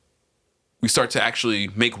before we start to actually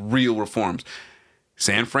make real reforms?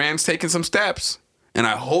 San Fran's taking some steps. And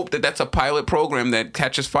I hope that that's a pilot program that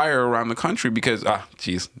catches fire around the country because,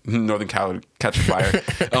 Northern Cal catches fire.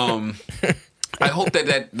 I hope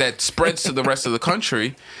that spreads to the rest of the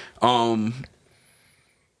country,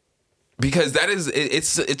 because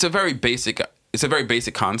it's a very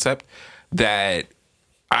basic concept that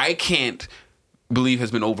I can't believe has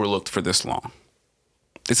been overlooked for this long.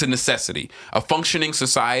 It's a necessity. A functioning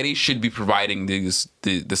society should be providing this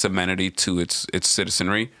amenity to its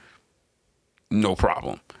citizenry. No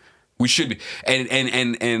problem. We should be.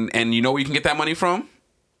 And you know where you can get that money from?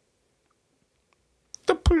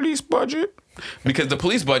 The police budget. Because the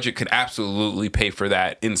police budget could absolutely pay for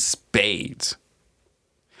that in spades.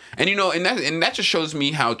 And and that just shows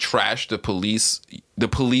me how trash the police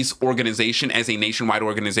organization as a nationwide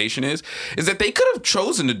organization is that they could have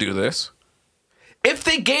chosen to do this if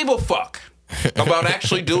they gave a fuck about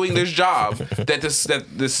actually doing this job that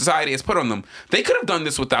the society has put on them. They could have done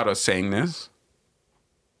this without us saying this.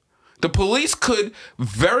 The police could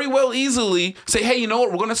very well easily say, hey, you know what?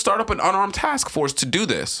 We're going to start up an unarmed task force to do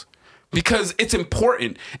this because it's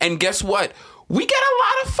important. And guess what? We get a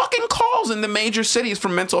lot of fucking calls in the major cities for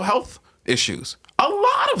mental health issues. A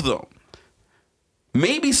lot of them.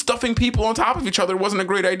 Maybe stuffing people on top of each other wasn't a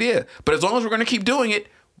great idea. But as long as we're going to keep doing it,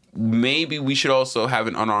 maybe we should also have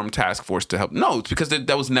an unarmed task force to help. No, it's because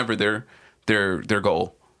that was never their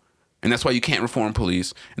goal. And that's why you can't reform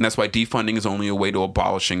police. And that's why defunding is only a way to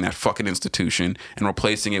abolishing that fucking institution and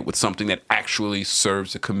replacing it with something that actually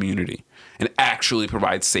serves the community and actually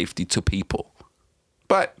provides safety to people.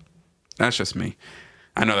 But that's just me.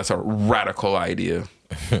 I know that's a radical idea.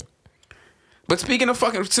 But speaking of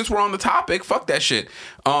fucking, since we're on the topic, fuck that shit.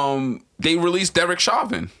 They released Derek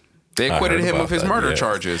Chauvin. They acquitted him of his murder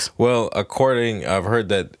charges. Well, I've heard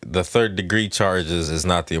that the third degree charges is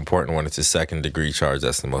not the important one. It's a second degree charge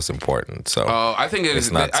that's the most important. So I think it is.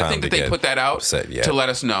 I think that they put that out to let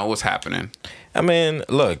us know what's happening. I mean,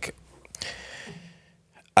 look,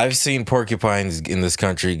 I've seen porcupines in this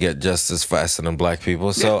country get just as faster than black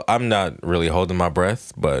people. So I'm not really holding my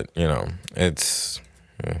breath, but it is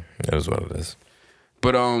what it is.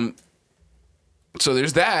 But so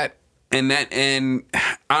there's that. And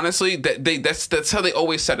honestly, that's how they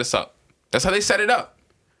always set us up. That's how they set it up.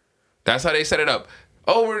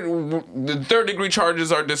 Oh, the third degree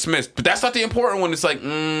charges are dismissed, but that's not the important one. It's like,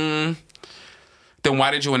 then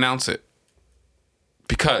why did you announce it?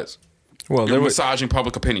 Because you're massaging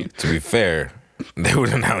public opinion. To be fair, they would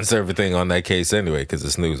announce everything on that case anyway because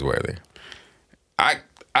it's newsworthy. I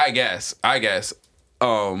guess. I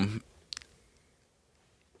don't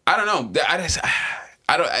know.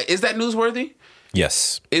 Is that newsworthy?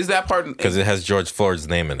 Yes. Is that part? Because it has George Floyd's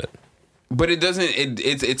name in it. But it doesn't.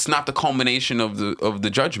 It's not the culmination of the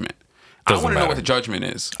judgment. I want to know what the judgment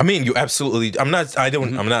is. I mean, you absolutely. I'm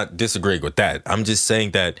not disagreeing with that. I'm just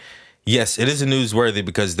saying that yes, it is a newsworthy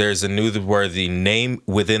because there's a newsworthy name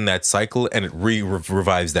within that cycle, and it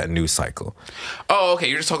revives that news cycle. Oh, okay.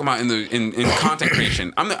 You're just talking about in content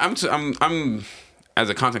creation. I'm as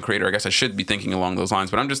a content creator, I guess I should be thinking along those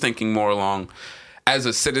lines, but I'm just thinking more along as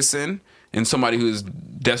a citizen and somebody who is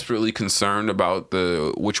desperately concerned about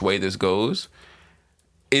which way this goes,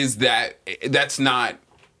 is that's not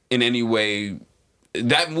in any way.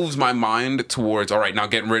 That moves my mind towards, all right, now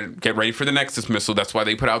get ready for the next dismissal. That's why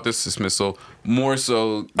they put out this dismissal. More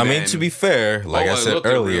so than, I mean, to be fair, like I said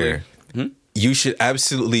earlier, you should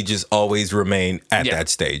absolutely just always remain at that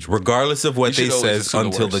stage, regardless of what they says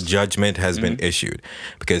until the judgment has been issued.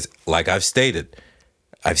 Because, like I've stated,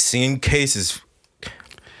 I've seen cases.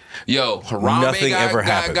 Yo,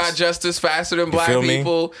 Harambe got justice faster than black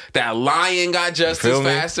people. That lion got justice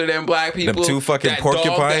faster than black people. Them 2 fucking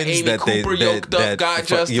porcupines that Cooper yoked up got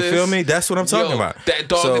justice. You feel me? That's what I'm talking about. That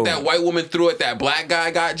dog that white woman threw at that black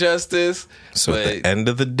guy got justice. So at the end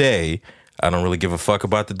of the day, I don't really give a fuck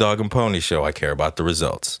about the dog and pony show. I care about the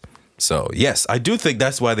results. So yes, I do think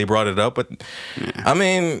that's why they brought it up. But I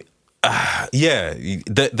mean,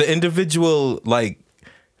 the individual like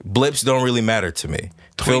blips don't really matter to me.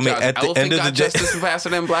 Feel me? At the end of the day, justice faster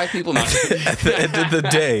than black people. At the end of the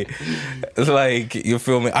day, like, you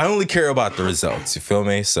feel me? I only care about the results. You feel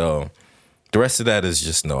me? So the rest of that is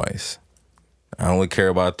just noise. I only care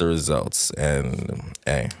about the results, and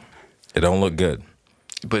hey, it don't look good.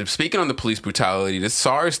 But speaking on the police brutality, the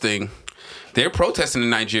SARS thing, they're protesting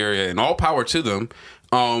in Nigeria, and all power to them.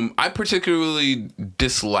 I particularly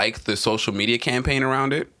dislike the social media campaign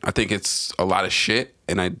around it. I think it's a lot of shit,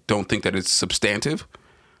 and I don't think that it's substantive.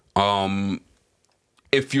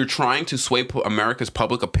 If you're trying to sway America's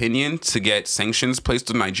public opinion to get sanctions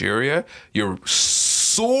placed on Nigeria, you're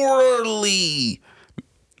sorely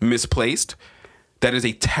misplaced. That is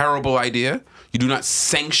a terrible idea. You do not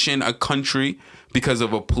sanction a country because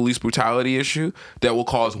of a police brutality issue that will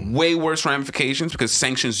cause way worse ramifications, because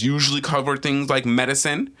sanctions usually cover things like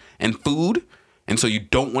medicine and food. And so you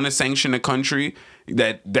don't want to sanction a country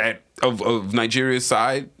that of Nigeria's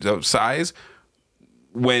size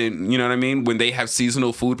when, you know what I mean, when they have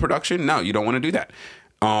seasonal food production. No, you don't want to do that.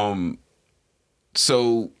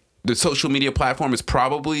 So the social media platform is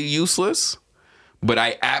probably useless, but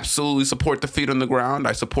I absolutely support the feet on the ground.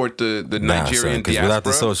 I support the Nigerian diaspora. Without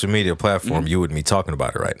the social media platform, you wouldn't be talking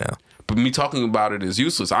about it right now. But me talking about it is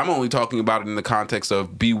useless. I'm only talking about it in the context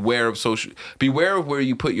of beware of where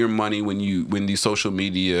you put your money when these social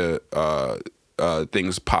media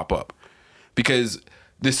things pop up, because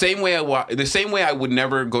the same way I would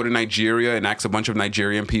never go to Nigeria and ask a bunch of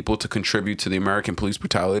Nigerian people to contribute to the American police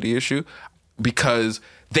brutality issue, because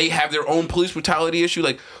they have their own police brutality issue.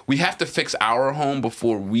 Like, we have to fix our home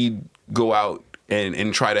before we go out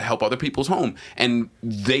and try to help other people's home. And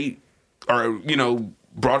they are,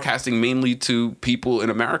 broadcasting mainly to people in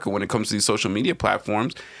America when it comes to these social media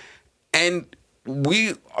platforms. And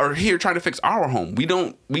we are here trying to fix our home. But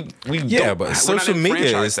social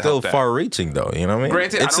media is still far-reaching, though. You know what I mean?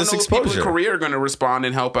 Granted, it's I don't know if people in Korea are going to respond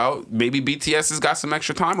and help out. Maybe BTS has got some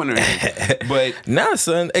extra time on their hands. But nah,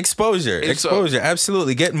 son, exposure,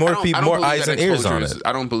 absolutely. Get more people, more eyes and ears on it.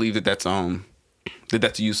 I don't believe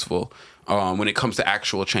that's useful when it comes to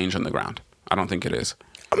actual change on the ground. I don't think it is.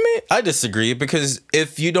 I mean, I disagree, because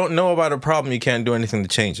if you don't know about a problem, you can't do anything to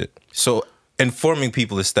change it. So informing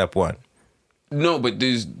people is step one. No, but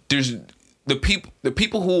there's the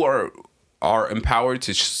people who are empowered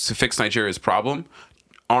to fix Nigeria's problem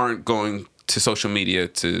aren't going to social media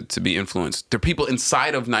to be influenced. There are people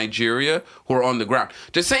inside of Nigeria who are on the ground.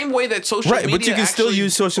 The same way that social media, but you can still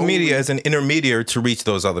use social media as an intermediary to reach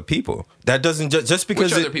those other people. That doesn't just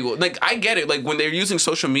because other people. Like, I get it. Like, when they're using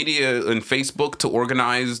social media and Facebook to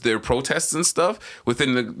organize their protests and stuff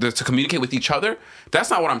within to communicate with each other, that's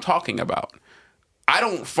not what I'm talking about. I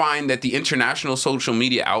don't find that the international social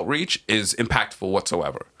media outreach is impactful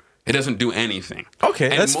whatsoever. It doesn't do anything.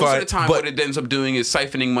 Okay, and that's fine. Most of the time, what it ends up doing is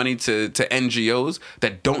siphoning money to NGOs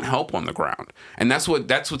that don't help on the ground, and that's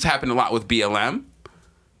what's happened a lot with BLM,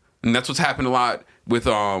 and that's what's happened a lot with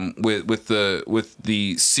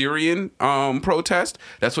the Syrian protest.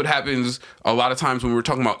 That's what happens a lot of times when we're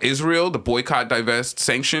talking about Israel, the boycott, divest,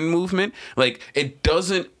 sanction movement. Like, it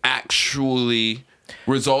doesn't actually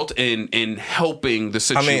result in helping the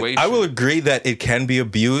situation. I mean, I will agree that it can be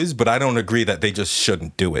abused, but I don't agree that they just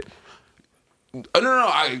shouldn't do it. No.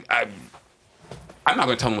 I'm not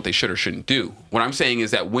going to tell them what they should or shouldn't do. What I'm saying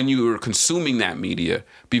is that when you are consuming that media,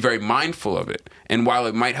 be very mindful of it. And while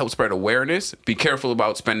it might help spread awareness, be careful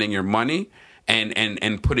about spending your money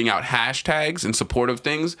and putting out hashtags in support of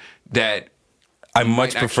things that I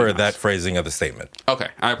much prefer that phrasing of the statement. Okay,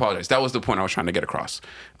 I apologize. That was the point I was trying to get across.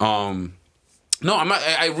 No, I'm not.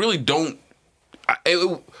 I really don't.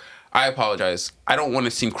 I apologize. I don't want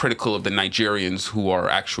to seem critical of the Nigerians who are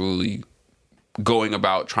actually going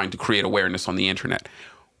about trying to create awareness on the internet.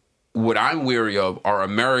 what I'm weary of are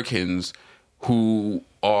Americans who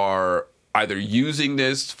are either using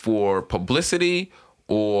this for publicity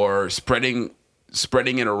or spreading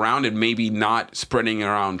it around, and maybe not spreading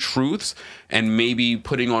around truths, and maybe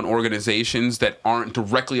putting on organizations that aren't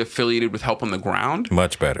directly affiliated with help on the ground.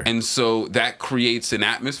 Much better. And so that creates an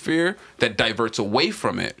atmosphere that diverts away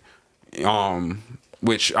from it.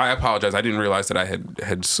 Which I apologize. I didn't realize that I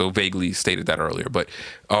had so vaguely stated that earlier. But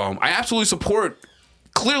I absolutely support.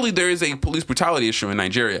 Clearly, there is a police brutality issue in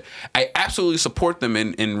Nigeria. I absolutely support them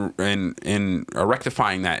in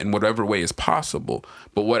rectifying that in whatever way is possible.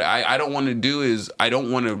 But what I don't want to do is I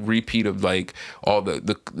don't want a repeat of like all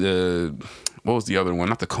the what was the other one?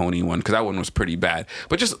 Not the Coney one, because that one was pretty bad.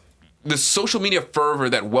 But just the social media fervor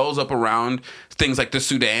that wells up around things like the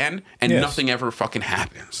Sudan, and nothing ever fucking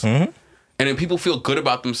happens. Mm-hmm. And then people feel good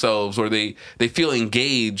about themselves, or they feel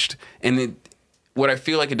engaged, and what I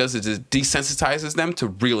feel like it does is it desensitizes them to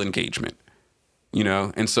real engagement, you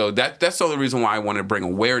know? And so that's the only reason why I want to bring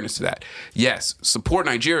awareness to that. Yes, support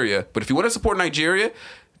Nigeria, but if you want to support Nigeria,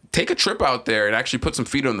 take a trip out there and actually put some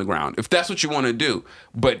feet on the ground, if that's what you want to do.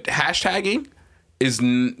 But hashtagging is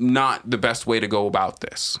not the best way to go about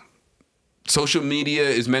this. Social media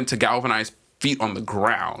is meant to galvanize feet on the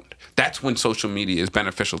ground. That's when social media is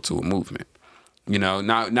beneficial to a movement. You know,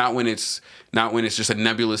 not when it's just a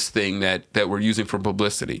nebulous thing that we're using for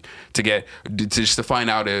publicity to find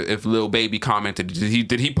out if Lil Baby commented.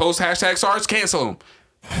 Did he post hashtag SARS? Cancel him.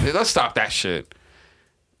 Let's stop that shit.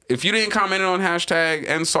 If you didn't comment on hashtag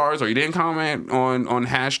end SARS, or you didn't comment on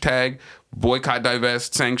hashtag boycott,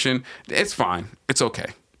 divest, sanction, it's fine. It's okay.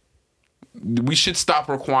 We should stop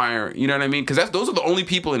requiring, you know what I mean? Because those are the only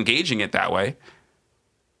people engaging it that way.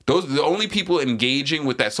 Those are the only people engaging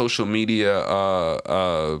with that social media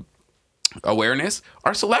awareness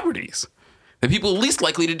are celebrities. The people least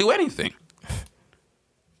likely to do anything.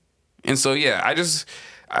 And so, yeah,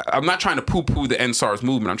 I'm not trying to poo-poo the NSARS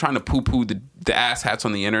movement. I'm trying to poo-poo the asshats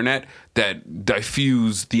on the internet that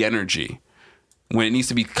diffuse the energy when it needs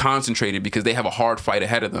to be concentrated because they have a hard fight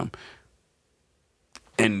ahead of them.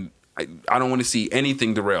 And I don't want to see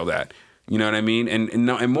anything derail that. You know what I mean?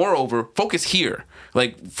 And moreover, focus here.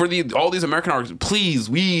 Like, for all these American artists, please,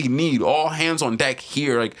 we need all hands on deck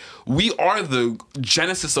here. Like, we are the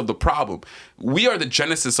genesis of the problem. We are the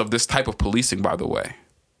genesis of this type of policing, by the way.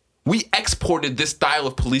 We exported this style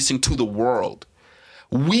of policing to the world.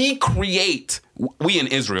 We in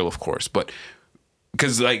Israel, of course, but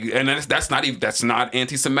because that's not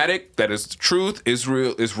anti-Semitic. That is the truth.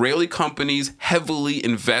 Israeli companies heavily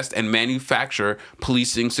invest and manufacture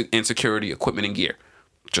policing and security equipment and gear.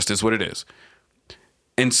 Just is what it is.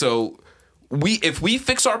 And so if we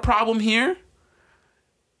fix our problem here,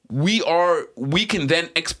 we can then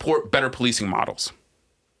export better policing models.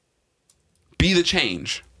 Be the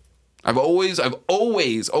change. I've always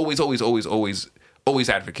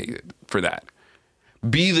advocated for that.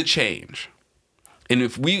 Be the change. And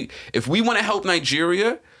if we want to help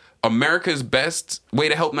Nigeria, America's best way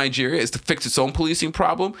to help Nigeria is to fix its own policing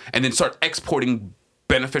problem and then start exporting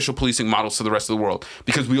beneficial policing models to the rest of the world.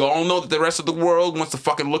 Because we all know that the rest of the world wants to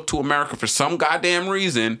fucking look to America for some goddamn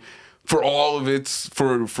reason for all of its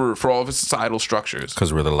for all of its societal structures.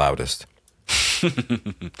 Because we're the loudest.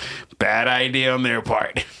 Bad idea on their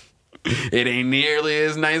part. It ain't nearly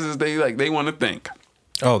as nice as they want to think.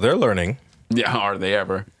 Oh, they're learning. Yeah, are they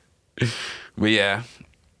ever? But yeah.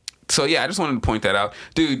 So yeah, I just wanted to point that out.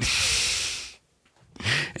 Dude.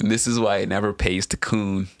 And this is why it never pays to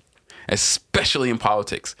coon. Especially in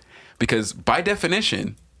politics. Because by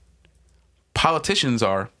definition, politicians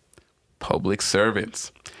are public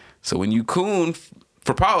servants. So when you coon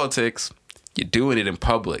for politics, you're doing it in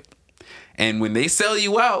public. And when they sell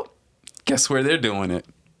you out, guess where they're doing it?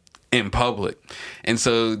 In public. And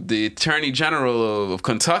so the Attorney General of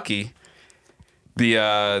Kentucky, the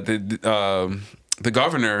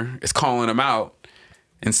governor is calling him out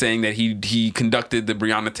and saying that he conducted the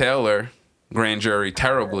Breonna Taylor grand jury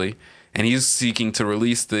terribly, and he's seeking to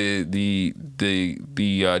release the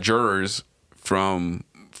jurors from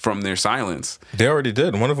their silence. They already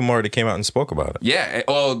did. One of them already came out and spoke about it. Yeah,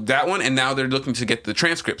 well, that one, and now they're looking to get the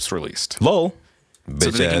transcripts released. Lol.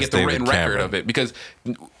 So that they can get the written record of it, because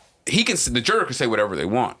the juror can say whatever they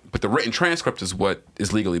want, but the written transcript is what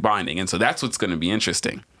is legally binding, and so that's what's going to be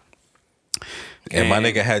interesting. And my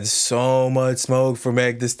nigga had so much smoke for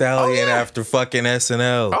Meg Thee Stallion after fucking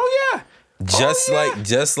SNL. Oh yeah. Just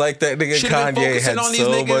like that nigga Kanye had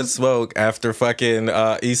so much smoke after fucking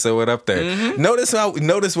Issa went up there. Mm-hmm.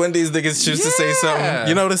 Notice when these niggas choose to say something.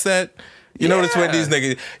 You notice that? You notice when these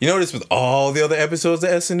niggas, you notice with all the other episodes of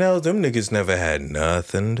SNL, them niggas never had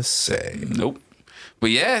nothing to say. Nope. But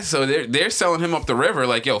yeah, so they're selling him up the river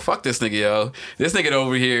like, yo, fuck this nigga, yo. This nigga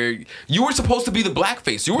over here, you were supposed to be the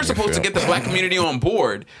blackface. You were supposed to get the black community on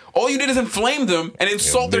board. All you did is inflame them and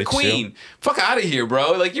insult their queen. Yo. Fuck out of here,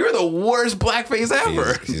 bro. Like, you're the worst blackface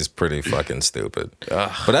ever. He's pretty fucking stupid.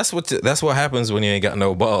 But that's what happens when you ain't got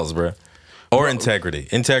no balls, bro. Or integrity.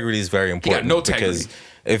 Integrity is very important. He got no integrity. Because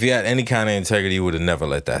if you had any kind of integrity, you would have never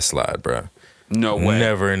let that slide, bro. No way.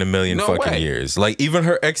 Never in a million fucking years. Like, even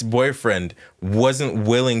her ex-boyfriend wasn't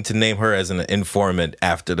willing to name her as an informant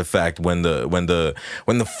after the fact when the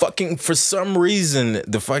fucking, for some reason,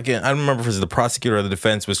 the fucking, I don't remember if it was the prosecutor or the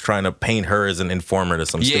defense was trying to paint her as an informant or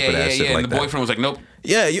some stupid ass shit like that. And the boyfriend was like, nope.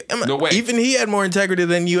 Yeah, no way. Even he had more integrity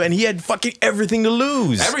than you, and he had fucking everything to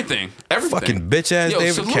lose. Everything. Fucking bitch ass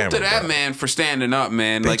David salute Cameron. To that man for standing up,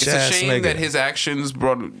 man. Like, it's a shame that his actions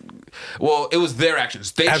brought. Well, it was their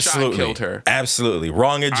actions. They shot and killed her. Absolutely.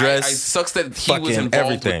 Wrong address. It sucks that he was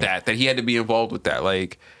involved with that he had to be involved with that.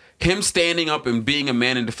 Like, him standing up and being a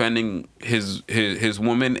man and defending his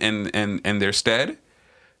woman and their stead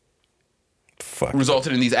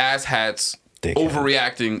resulted in these asshats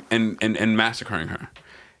overreacting and massacring her.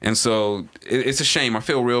 And so it's a shame. I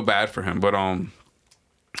feel real bad for him. But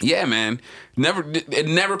yeah, man. It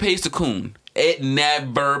never pays to coon. It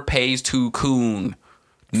never pays to coon.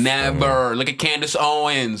 Never. Look at Candace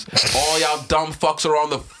Owens. All y'all dumb fucks are on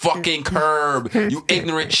the fucking curb. You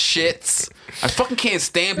ignorant shits. I fucking can't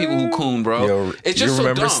stand people who coon, bro. Yo, it's just so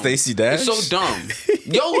dumb. You remember Stacey Dash? It's so dumb.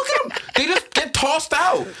 Yo, look at them. They just get tossed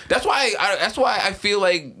out. That's why I feel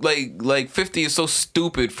like 50 is so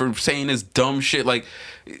stupid for saying this dumb shit. Like,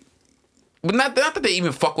 but not that they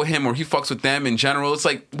even fuck with him or he fucks with them in general. It's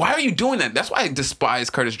like, why are you doing that? That's why I despise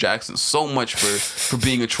Curtis Jackson so much for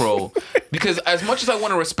being a troll. Because as much as I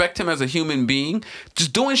want to respect him as a human being,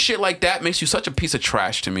 just doing shit like that makes you such a piece of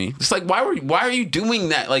trash to me. It's like, why are you doing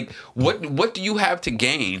that? Like, what do you have to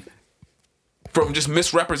gain from just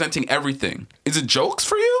misrepresenting everything? Is it jokes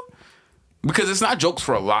for you? Because it's not jokes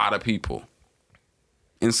for a lot of people.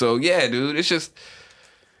 And so, yeah, dude, it's just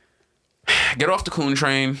get off the coon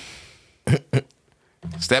train.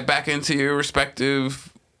 Step back into your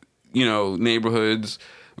respective, neighborhoods.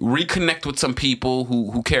 Reconnect with some people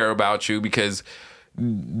who care about you, because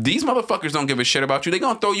these motherfuckers don't give a shit about you. They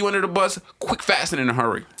gonna throw you under the bus quick, fast, and in a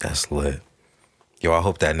hurry. That's lit. Yo, I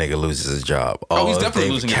hope that nigga loses his job. Oh, he's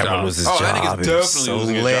definitely losing his job. That nigga's definitely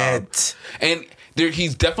losing his job. And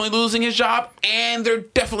he's definitely losing his job, and they're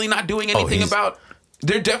definitely not doing anything about.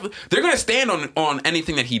 They're gonna stand on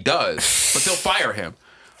anything that he does, but they'll fire him.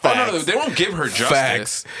 Facts. Oh, no, they won't give her justice.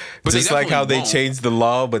 Facts. But just like how they changed the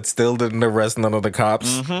law but still didn't arrest none of the cops.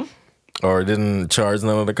 Mm-hmm. Or didn't charge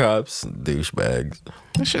none of the cops. Douchebags.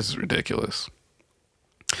 That shit's ridiculous.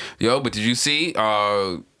 Yo, but did you see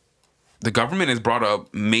the government has brought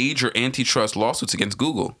up major antitrust lawsuits against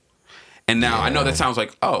Google. And now I know that sounds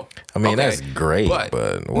like, I mean, that's great,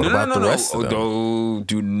 but what about the rest of them? No,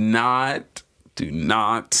 do not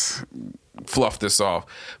fluff this off,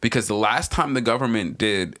 because the last time the government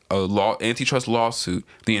did a antitrust lawsuit,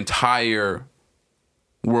 the entire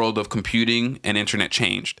world of computing and internet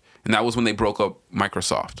changed, and that was when they broke up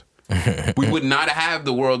Microsoft. We would not have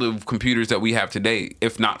the world of computers that we have today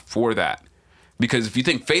if not for that. Because if you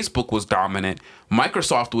think Facebook was dominant,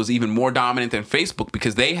 Microsoft was even more dominant than Facebook,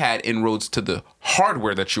 because they had inroads to the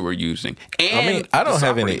hardware that you were using. And I don't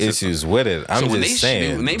have any issues with it. I'm just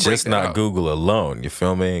saying, just not Google alone. You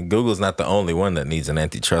feel me? Google's not the only one that needs an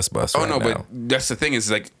antitrust bust right now. But that's the thing, is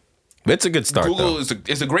like, it's a good start. Google is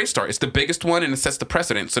a great start. It's the biggest one, and it sets the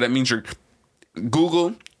precedent. So that means you're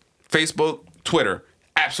Google, Facebook, Twitter,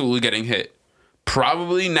 absolutely getting hit.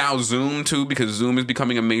 Probably now Zoom too, because Zoom is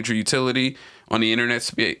becoming a major utility on the internet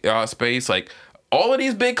space. Like, all of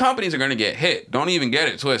these big companies are going to get hit. Don't even get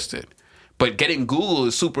it twisted. But getting Google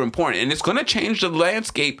is super important, and it's going to change the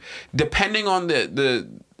landscape depending on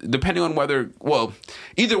depending on whether, well,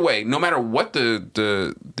 either way, no matter what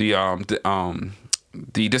the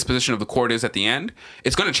disposition of the court is at the end,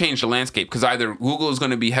 it's going to change the landscape, because either Google is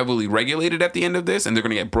going to be heavily regulated at the end of this and they're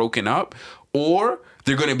going to get broken up, or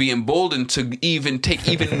they're going to be emboldened to even take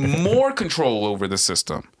even more control over the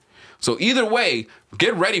system. So either way,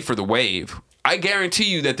 get ready for the wave. I guarantee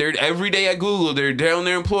you that they're every day at Google, they're telling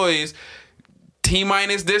their employees,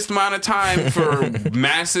 T-minus this amount of time for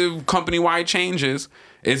massive company-wide changes.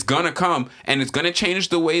 It's gonna come, and it's gonna change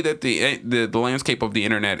the way that the landscape of the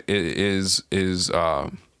internet is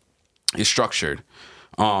structured.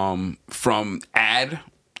 From ad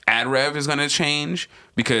rev is gonna change,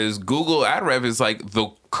 because Google ad rev is like the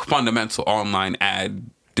fundamental online ad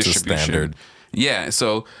distribution. Standard. Yeah,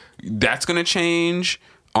 so that's gonna change.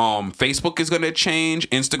 Facebook is going to change.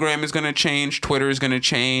 Instagram is going to change. Twitter is going to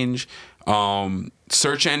change.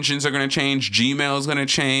 Search engines are going to change. Gmail is going to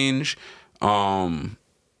change.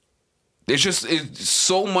 It's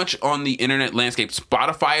so much on the internet landscape.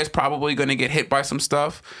 Spotify is probably going to get hit by some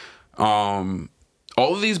stuff. All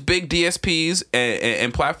of these big DSPs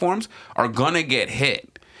and platforms are going to get hit.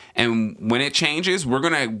 And when it changes, we're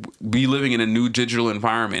going to be living in a new digital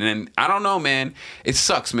environment. And I don't know, man. It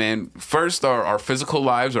sucks, man. First, our physical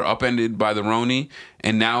lives are upended by the Roni.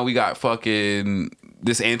 And now we got fucking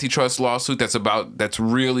this antitrust lawsuit that's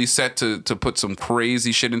really set to put some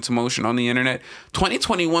crazy shit into motion on the internet.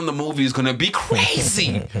 2021, the movie is going to be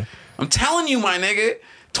crazy. I'm telling you, my nigga.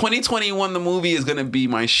 2021, the movie is going to be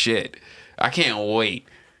my shit. I can't wait.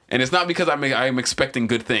 And it's not because I'm expecting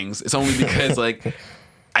good things. It's only because, like...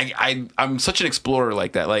 I'm such an explorer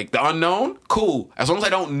like that. Like, the unknown, cool. As long as I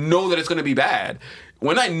don't know that it's going to be bad.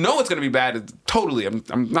 When I know it's going to be bad,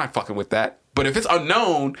 I'm not fucking with that. But if it's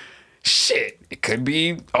unknown, shit, it could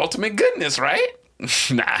be ultimate goodness, right?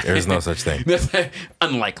 Nah. There's no such thing.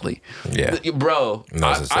 Unlikely. Yeah. Bro,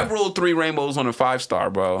 I rolled 3 rainbows on a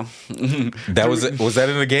 5-star, bro. That was that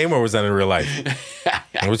in a game or was that in real life?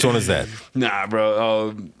 Which one is that? Nah,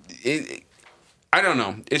 bro. I don't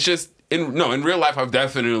know. It's just... In real life, I've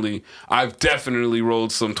definitely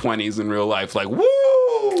rolled some 20s in real life. Like, woo!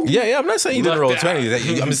 Yeah. I'm not saying you didn't roll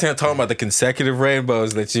 20s. I'm just talking about the consecutive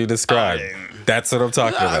rainbows that you described. That's what I'm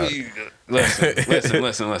talking about.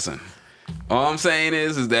 Listen. All I'm saying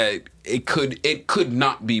is that it could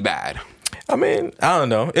not be bad. I mean, I don't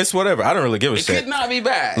know. It's whatever. I don't really give a shit. It could not be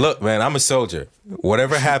bad. Look, man, I'm a soldier.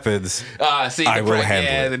 Whatever happens, I will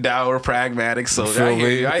handle it. The dour, pragmatic soldier. I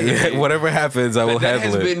hear you. Whatever happens, I will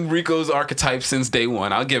handle it. That has been Rico's archetype since day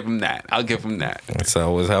one. I'll give him that. That's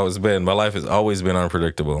always how it's been. My life has always been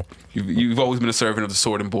unpredictable. You've always been a servant of the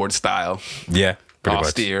sword and board style. Yeah, pretty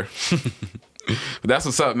austere. But that's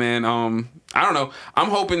what's up, man. I don't know. I'm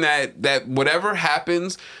hoping that whatever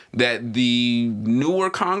happens, that the newer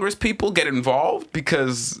Congress people get involved,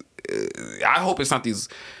 because I hope it's not these.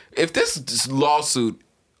 If this lawsuit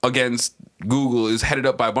against Google is headed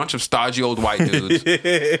up by a bunch of stodgy old white dudes,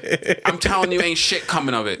 I'm telling you, ain't shit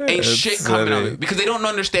coming of it. Because they don't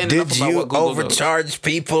understand enough about what Google does. Did you overcharge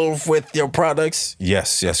people with your products?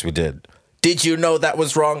 Yes, we did. Did you know that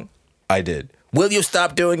was wrong? I did. Will you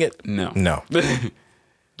stop doing it? No.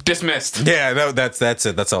 Dismissed. Yeah, no, that's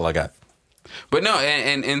it. That's all I got. But no,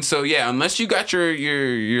 and so yeah, unless you got your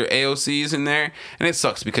AOCs in there, and it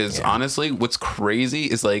sucks because honestly, what's crazy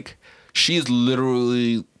is like she's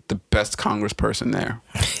literally the best congressperson there.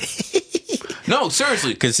 No,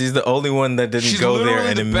 seriously, because she's the only one that didn't go there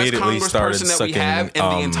and immediately started sucking that we have in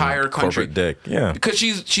the entire country. Corporate dick. Yeah, because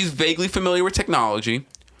she's vaguely familiar with technology.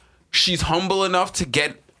 She's humble enough to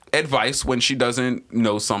get advice when she doesn't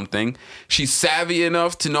know something. She's savvy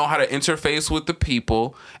enough to know how to interface with the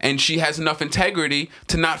people, and she has enough integrity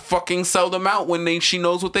to not fucking sell them out when she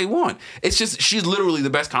knows what they want. It's just, she's literally the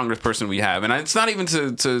best congressperson we have, and it's not even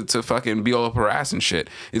to fucking be all up her ass and shit.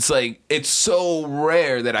 It's like, it's so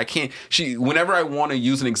rare that I can't. Whenever I want to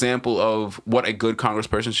use an example of what a good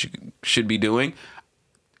congressperson should be doing,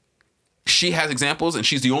 she has examples, and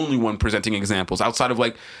she's the only one presenting examples outside of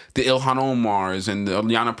like the Ilhan Omars and the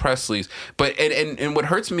Ayanna Presleys. But and what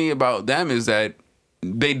hurts me about them is that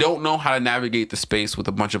they don't know how to navigate the space with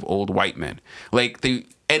a bunch of old white men. Like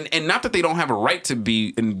and not that they don't have a right to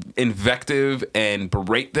be invective and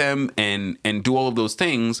berate them and do all of those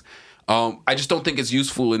things. I just don't think it's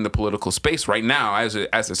useful in the political space right now as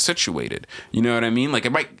it's situated. You know what I mean? Like,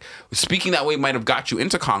 speaking that way might have got you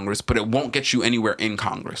into Congress, but it won't get you anywhere in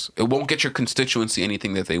Congress. It won't get your constituency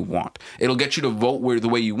anything that they want. It'll get you to vote the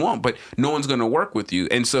way you want, but no one's going to work with you.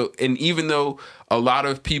 And even though a lot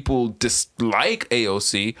of people dislike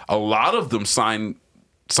AOC, a lot of them sign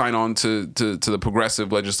on to the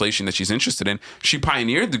progressive legislation that she's interested in. She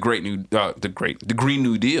pioneered the Green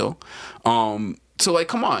New Deal. So, like,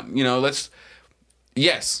 come on,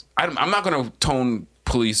 I'm not going to tone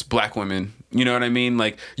police black women. You know what I mean?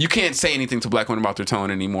 Like, you can't say anything to black women about their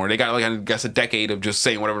tone anymore. They got, like, I guess, a decade of just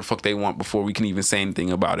saying whatever the fuck they want before we can even say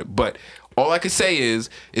anything about it. But all I could say is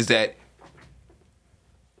that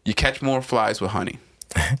you catch more flies with honey.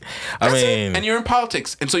 And you're in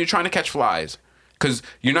politics, and so you're trying to catch flies. Because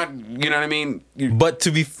you're not, you know what I mean? But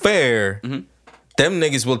to be fair... Mm-hmm. Them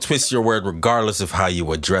niggas will twist your word regardless of how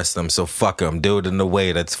you address them. So fuck them. Do it in a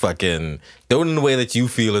way that's fucking... Do it in a way that you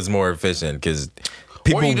feel is more efficient. Because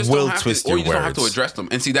people will twist your words. Or you just don't have to address them.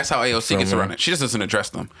 And see, that's how AOC gets around it. She just doesn't address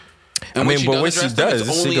them. And when she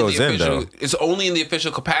does, she goes in, though. It's only in the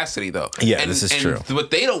official capacity, though. Yeah, this is true.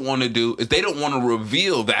 What they don't want to do is they don't want to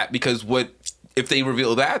reveal that, because what if they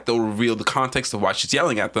reveal that, they'll reveal the context of why she's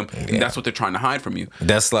yelling at them, and that's what they're trying to hide from you.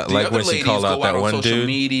 That's like when she called out that one dude. Social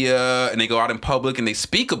media, and they go out in public and they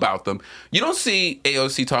speak about them. You don't see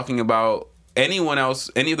AOC talking about anyone else,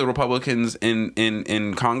 any of the Republicans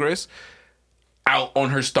in Congress, out on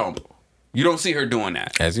her stump. You don't see her doing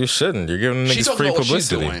that. As you shouldn't. You're giving niggas free publicity. She's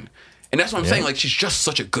doing. And that's what I'm saying. Like, she's just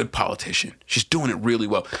such a good politician. She's doing it really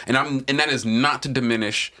well. And that is not to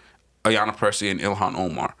diminish Ayanna Pressley and Ilhan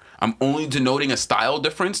Omar. I'm only denoting a style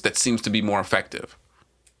difference that seems to be more effective.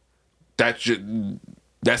 That's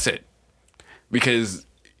it. Because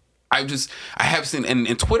I have seen,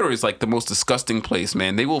 and Twitter is like the most disgusting place,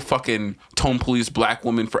 man. They will fucking tone police black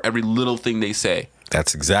women for every little thing they say.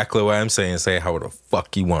 That's exactly what I'm saying. Say how the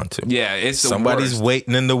fuck you want to. Yeah, it's somebody's worst.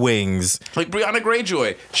 Waiting in the wings. Like Brianna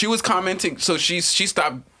Greyjoy, she was commenting. So she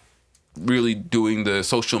stopped really doing the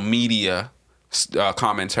social media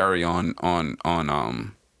commentary on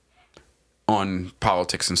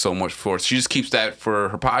politics and so much forth. She just keeps that for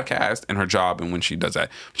her podcast and her job. And when she does that,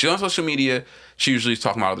 she's on social media. She usually is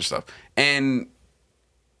talking about other stuff,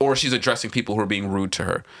 or she's addressing people who are being rude to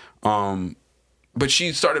her. But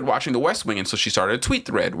she started watching The West Wing, and so she started a tweet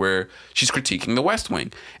thread where she's critiquing The West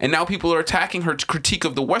Wing. And now people are attacking her critique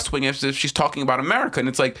of The West Wing as if she's talking about America. And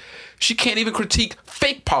it's like, she can't even critique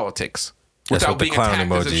fake politics without being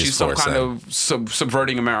attacked as if she's some kind of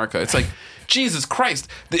subverting America. It's like, Jesus Christ.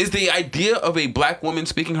 Is the idea of a black woman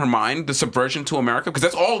speaking her mind the subversion to America? Because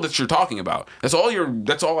that's all that you're talking about. That's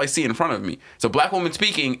all I see in front of me. It's a black woman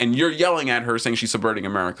speaking, and you're yelling at her saying she's subverting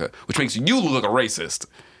America, which makes you look like a racist.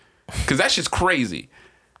 Because that shit's crazy.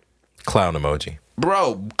 Clown emoji.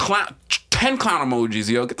 Bro, 10 clown emojis,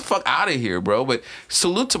 yo. Get the fuck out of here, bro. But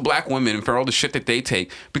salute to black women for all the shit that they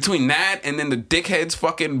take. Between that and then the dickheads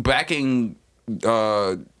fucking backing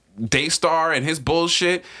Daystar and his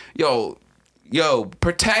bullshit. Yo,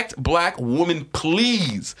 protect black women,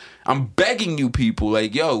 please. I'm begging you people.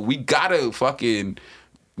 Like, yo, we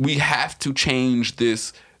have to change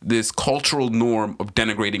this cultural norm of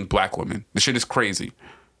denigrating black women. This shit is crazy.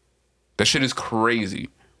 That shit is crazy.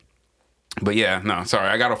 But yeah, no, sorry.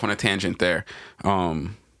 I got off on a tangent there. Oh,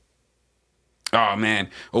 man.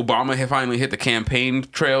 Obama had finally hit the campaign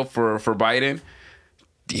trail for Biden.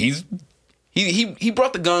 He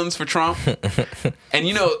brought the guns for Trump. And,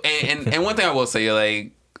 you know, and one thing I will say,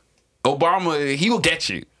 like, Obama, he will get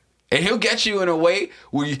you. And he'll get you in a way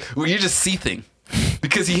where you're just seething.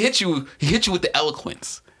 Because he hit you with the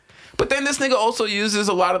eloquence. But then this nigga also uses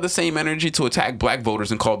a lot of the same energy to attack black voters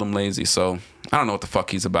and call them lazy. So I don't know what the fuck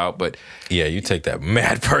he's about, but yeah, you take that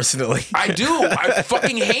mad personally. I do. I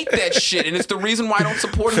fucking hate that shit, and it's the reason why I don't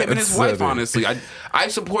support him and his wife. Honestly, I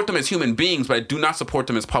support them as human beings, but I do not support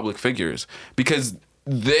them as public figures because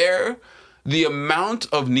the amount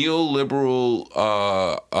of neoliberal.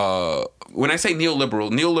 When I say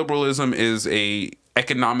neoliberalism is a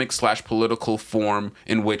economic/political form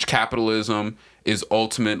in which capitalism is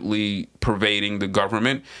ultimately pervading the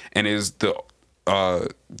government and is the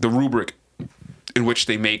rubric in which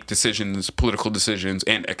they make decisions, political decisions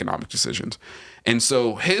and economic decisions. And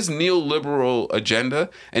so his neoliberal agenda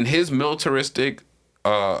and his militaristic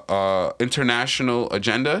international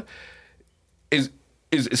agenda is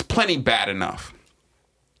plenty bad enough.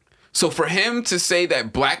 So for him to say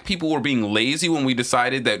that black people were being lazy when we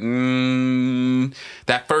decided that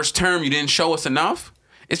that first term you didn't show us enough,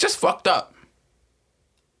 it's just fucked up.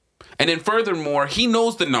 And then furthermore, he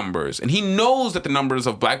knows the numbers, and he knows that the numbers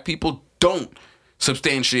of black people don't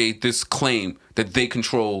substantiate this claim that they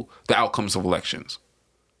control the outcomes of elections.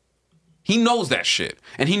 He knows that shit.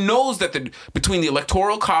 And he knows that between the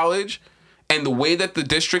Electoral College and the way that the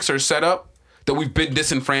districts are set up, that we've been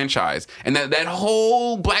disenfranchised. And that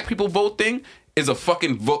whole black people vote thing is a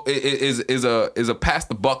fucking is a pass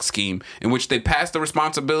the buck scheme in which they pass the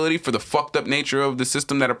responsibility for the fucked up nature of the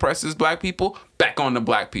system that oppresses black people back on the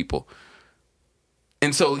black people.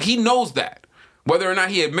 And so he knows that. Whether or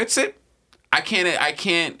not he admits it, I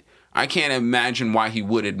can't imagine why he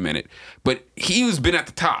would admit it. But he's been at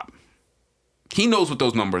the top. He knows what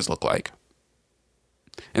those numbers look like.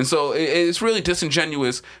 And so it's really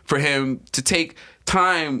disingenuous for him to take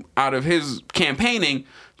time out of his campaigning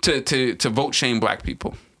to vote shame black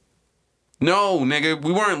people. No, nigga,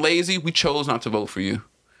 we weren't lazy. We chose not to vote for you.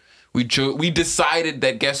 We decided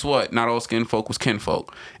that, guess what? Not all skin folk was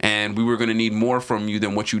kinfolk. And we were going to need more from you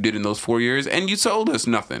than what you did in those 4 years. And you told us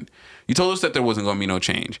nothing. You told us that there wasn't going to be no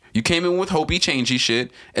change. You came in with hopey, changey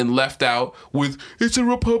shit and left out with, it's a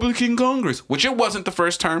Republican Congress, which it wasn't the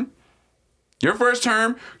first term. Your first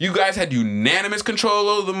term, you guys had unanimous control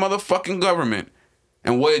over the motherfucking government.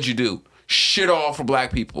 And what did you do? shit all for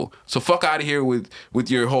black people. So fuck out of here with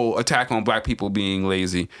your whole attack on black people being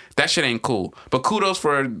lazy. That shit ain't cool. But kudos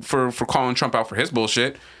for calling Trump out for his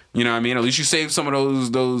bullshit. You know what I mean? At least you saved some of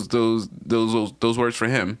those words for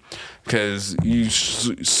him, because you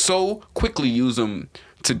so quickly use them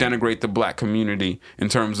to denigrate the black community in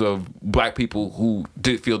terms of black people who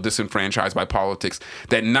did feel disenfranchised by politics,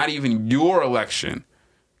 that not even your election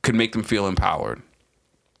could make them feel empowered.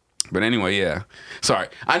 But anyway, yeah. Sorry.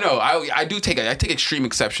 I know. I take extreme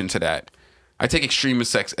exception to that. I take extreme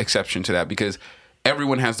exception to that, because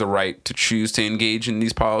everyone has the right to choose to engage in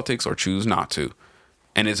these politics or choose not to.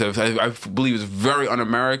 And I believe it's very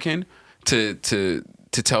un-American to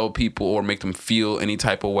tell people or make them feel any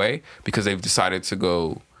type of way because they've decided to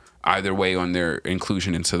go either way on their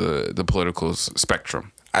inclusion into the political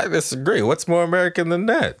spectrum. I disagree. What's more American than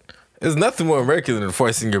that? There's nothing more American than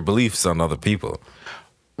enforcing your beliefs on other people.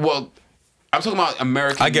 Well, I'm talking about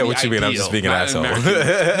American. I get what you mean. I'm just being an asshole. No,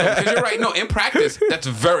 because you're right. No, in practice, that's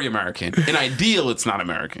very American. In ideal, it's not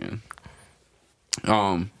American.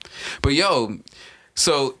 But yo,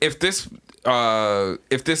 so if this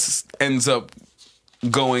ends up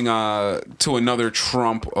going to another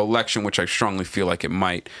Trump election, which I strongly feel like it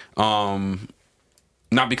might, not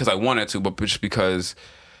because I want it to, but just because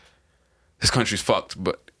this country's fucked.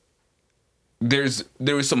 But there is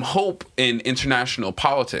some hope in international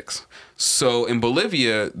politics. So in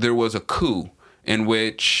Bolivia, there was a coup in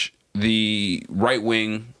which the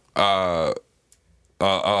right-wing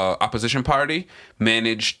opposition party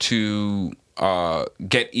managed to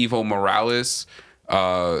get Evo Morales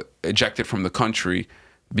ejected from the country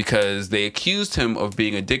because they accused him of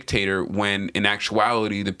being a dictator when in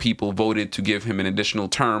actuality the people voted to give him an additional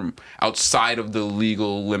term outside of the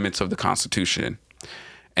legal limits of the Constitution.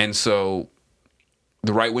 And so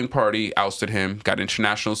the right-wing party ousted him, got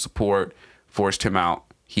international support, forced him out.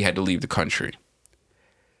 He had to leave the country.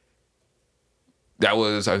 That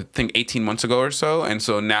was, I think, 18 months ago or so. And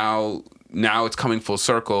so now it's coming full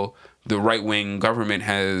circle. The right-wing government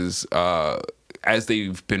has, as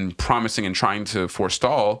they've been promising and trying to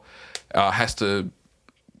forestall, has to,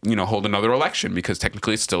 hold another election because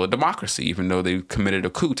technically it's still a democracy, even though they committed a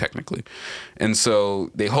coup technically. And so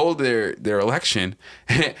they hold their election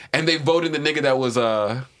and they voted the nigga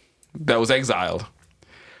that was exiled.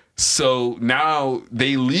 So now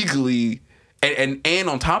they legally, and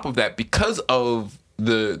on top of that, because of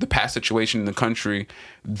the past situation in the country,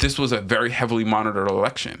 this was a very heavily monitored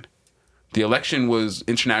election. The election was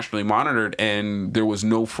internationally monitored and there was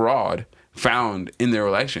no fraud found in their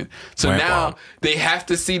election. So now they have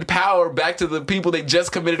to cede power back to the people they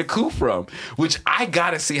just committed a coup from, which I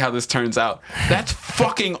gotta see how this turns out. That's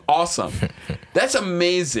fucking awesome. That's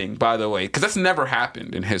amazing, by the way, because that's never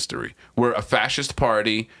happened in history, where a fascist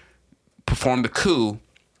party performed a coup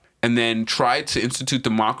and then tried to institute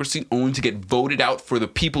democracy only to get voted out for the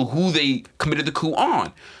people who they committed the coup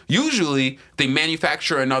on. Usually, they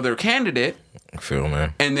manufacture another candidate. I feel,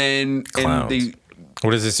 man. And then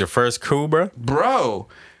What is this, your first coup, bro? Bro,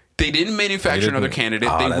 they didn't manufacture another candidate.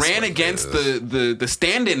 They ran against the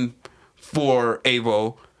stand-in for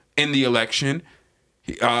Evo in the election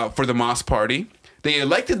for the MAS party. They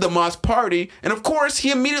elected the MAS party, and of course,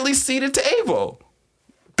 he immediately ceded to Evo.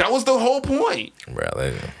 That was the whole point.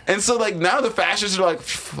 Really? And so, now the fascists are like,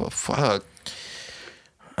 fuck.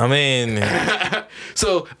 I mean,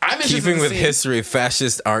 so I'm keeping with history,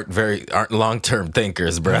 fascists aren't long-term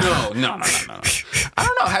thinkers, bro. No. I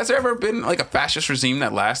don't know. Has there ever been a fascist regime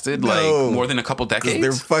that lasted more than a couple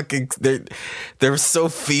decades? They're so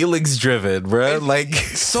feelings driven, bro.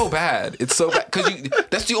 It's so bad. It's so bad because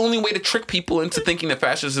that's the only way to trick people into thinking that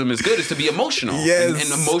fascism is good, is to be emotional. Yes.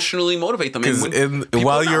 and emotionally motivate them. Because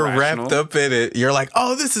while you're wrapped up in it, you're like,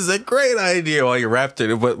 oh, this is a great idea. While you're wrapped in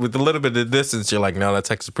it, but with a little bit of distance, you're like, no, that's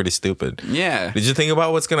actually pretty stupid. Yeah. Did you think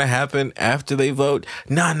about what's gonna happen after they vote?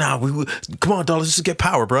 Nah. Come on, dollars, just get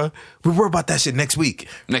power, bro. We worry about that shit next week.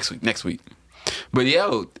 Next week. But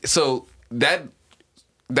so that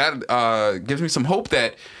gives me some hope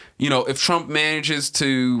that if Trump manages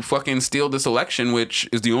to fucking steal this election, which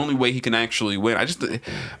is the only way he can actually win.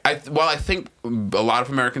 While I think a lot of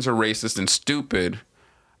Americans are racist and stupid,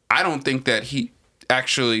 I don't think that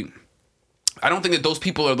those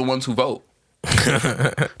people are the ones who vote.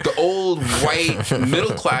 The old white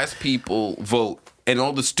middle class people vote, and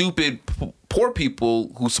all the stupid poor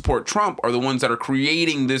people who support Trump are the ones that are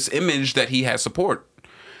creating this image that he has support.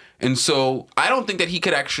 And so I don't think that he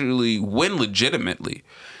could actually win legitimately.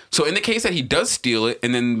 So in the case that he does steal it,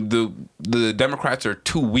 and then the Democrats are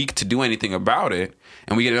too weak to do anything about it,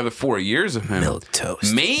 and we get another 4 years of him,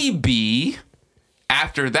 milquetoast. Maybe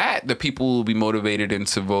after that the people will be motivated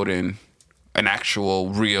into voting an actual,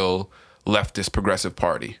 real leftist progressive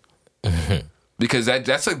party. Because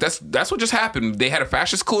that's what just happened. They had a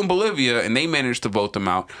fascist coup in Bolivia, and they managed to vote them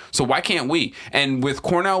out. So why can't we? And with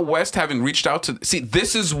Cornel West having reached out to... See,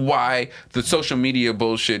 this is why the social media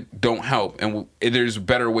bullshit don't help, and there's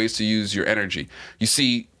better ways to use your energy. You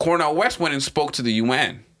see, Cornel West went and spoke to the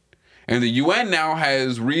UN, and the UN now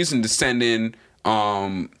has reason to send in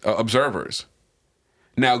observers.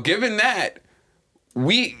 Now, given that,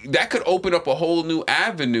 that could open up a whole new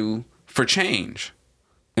avenue for change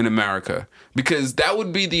in America, because that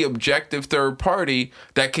would be the objective third party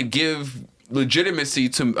that could give legitimacy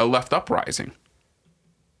to a left uprising,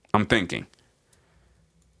 I'm thinking.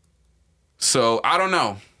 So I don't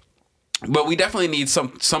know, but we definitely need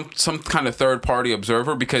some kind of third party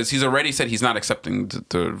observer, because he's already said he's not accepting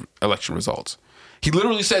the election results. He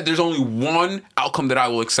literally said there's only one outcome that I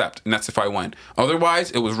will accept, and that's if I win.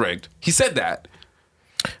 Otherwise, it was rigged. He said that.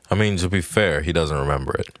 I mean, to be fair, he doesn't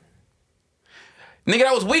remember it. Nigga,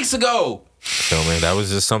 that was weeks ago. You know what I mean? That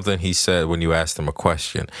was just something he said when you asked him a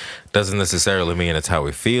question. Doesn't necessarily mean it's how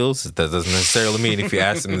he feels. That doesn't necessarily mean if you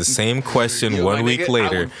ask him the same question 1 week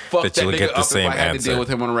later that you'll get the same answer. I had to deal with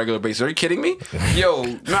him on a regular basis. Are you kidding me? Yo,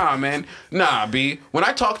 nah, man. Nah, B. When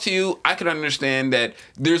I talk to you, I can understand that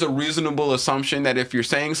there's a reasonable assumption that if you're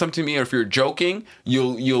saying something to me or if you're joking,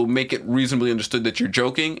 you'll make it reasonably understood that you're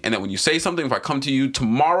joking, and that when you say something, if I come to you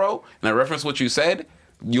tomorrow and I reference what you said,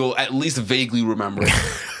 you'll at least vaguely remember it.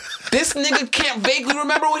 This nigga can't vaguely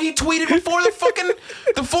remember what he tweeted before the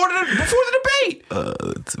debate.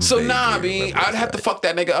 So nah, B, I'd have to fuck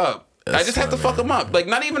that nigga up. I just have to fuck him up. Like,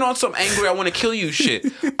 not even on some angry, I want to kill you shit.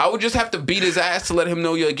 I would just have to beat his ass to let him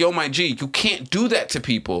know, you're like, yo, my G, you can't do that to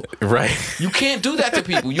people. Right. You can't do that to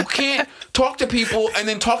people. You can't talk to people and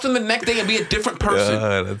then talk to them the next day and be a different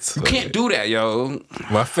person. You can't do that, yo.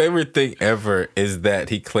 My favorite thing ever is that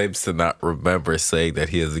he claims to not remember saying that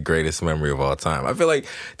he has the greatest memory of all time. I feel like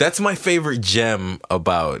that's my favorite gem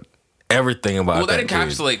about everything about that. Well, that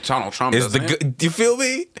encapsulates Donald Trump, doesn't it? Do you feel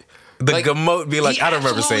me? The Gamote be like, I don't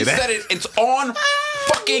remember saying that. Said it. It's on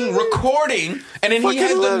fucking recording, and then he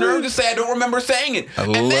has the nerve to say, I don't remember saying it.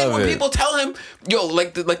 And then when people tell him, yo,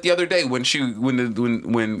 like the other day when he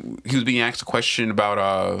was being asked a question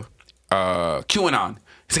about QAnon.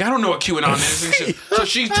 He's like, I don't know what QAnon is. So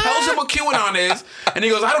she tells him what QAnon is, and he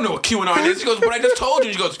goes, I don't know what QAnon is. He goes, but I just told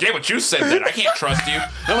you. She goes, yeah, but you said that. I can't trust you.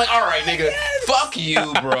 And I'm like, all right, nigga, fuck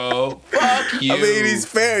you, bro. Fuck you. I mean, he's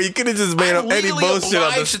fair. You could have just made up any bullshit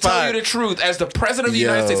on the spot. I'm legally obliged to tell you the truth. As the president of the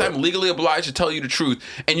United States, I'm legally obliged to tell you the truth.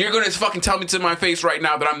 And you're going to fucking tell me to my face right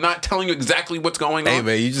now that I'm not telling you exactly what's going on? Hey,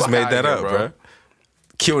 man, you just made that up, bro.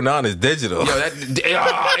 QAnon is digital. Yo,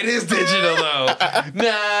 it is digital, though.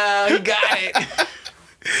 Nah, you got it.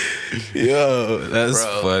 Yo, that's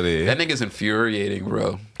funny. That nigga's infuriating,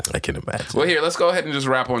 bro. I can imagine. Well, here, let's go ahead and just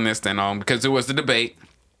wrap on this then, because there was the debate,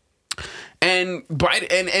 and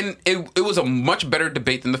Biden, and it was a much better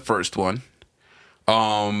debate than the first one.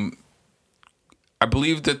 I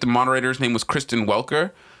believe that the moderator's name was Kristen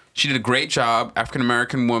Welker. She did a great job. African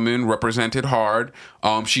American woman, represented hard.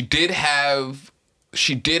 She did have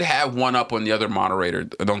one up on the other moderator,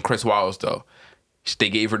 on Chris Wallace, though.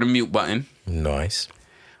 They gave her the mute button. Nice.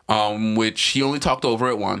 Which he only talked over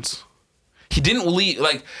it once. He didn't leave,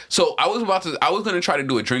 so I was going to try to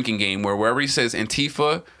do a drinking game where wherever he says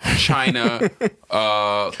Antifa, China,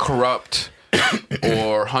 corrupt,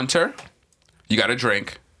 or Hunter, you got to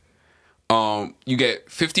drink. You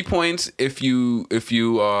get 50 points if you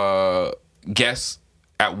guess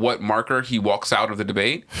at what marker he walks out of the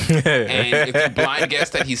debate. And if you blind guess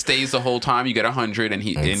that he stays the whole time, you get 100, and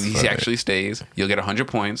he actually stays, you'll get 100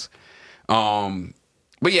 points.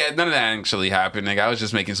 But yeah, none of that actually happened. I was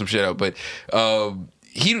just making some shit up. But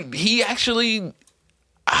he actually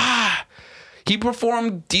he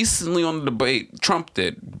performed decently on the debate. Trump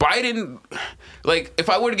did. Biden, if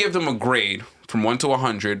I were to give them a grade from 1 to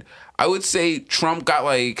 100, I would say Trump got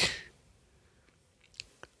a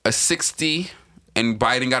 60. And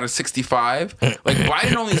Biden got a 65.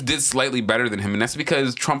 Biden only did slightly better than him, and that's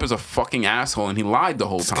because Trump is a fucking asshole and he lied the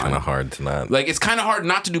whole time. It's kind of hard to not. It's kind of hard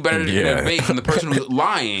not to do better in a debate from the person who's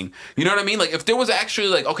lying. You know what I mean? If there was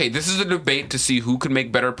actually okay, this is a debate to see who could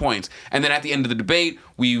make better points, and then at the end of the debate,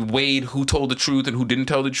 we weighed who told the truth and who didn't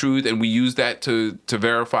tell the truth, and we used that to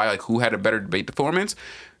verify who had a better debate performance.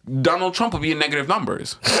 Donald Trump would be in negative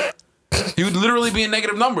numbers. He would literally be in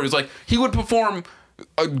negative numbers. He would perform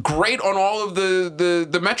great on all of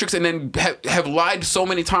the metrics, and then have lied so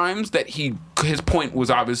many times that his point was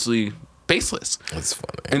obviously baseless. That's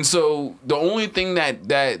funny. And so the only thing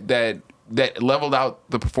that leveled out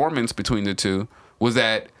the performance between the two was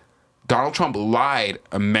that Donald Trump lied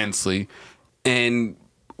immensely, And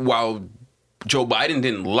while Joe Biden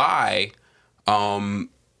didn't lie,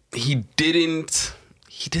 he didn't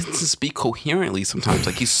speak coherently sometimes.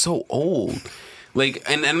 Like, he's so old. Like,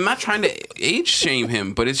 and I'm not trying to age shame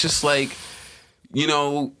him, but it's just like, you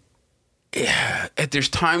know, there's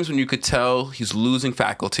times when you could tell he's losing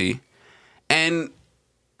faculty. And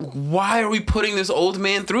why are we putting this old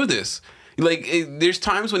man through this? Like, there's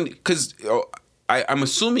times when, because I'm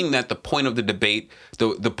assuming that the point of the debate,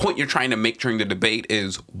 the point you're trying to make during the debate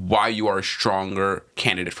is why you are a stronger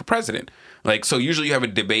candidate for president. Like, so usually you have a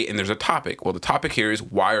debate and there's a topic. Well, the topic here is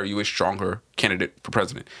why are you a stronger candidate for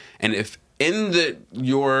president? And if in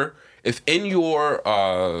your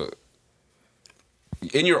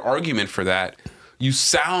argument for that, you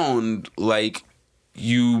sound like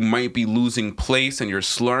you might be losing place and you're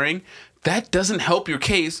slurring, that doesn't help your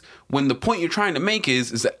case when the point you're trying to make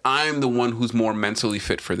is that I'm the one who's more mentally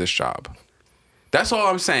fit for this job. That's all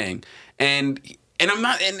I'm saying. And I'm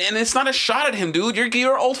not, and it's not a shot at him, dude.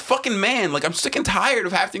 You're an old fucking man. Like, I'm sick and tired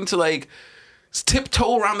of having to, like,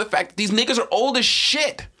 tiptoe around the fact that these niggas are old as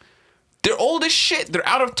shit. They're old as shit. They're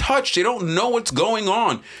out of touch. They don't know what's going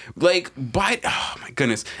on. Like, oh my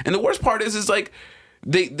goodness. And the worst part is like,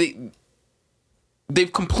 they've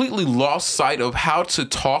completely lost sight of how to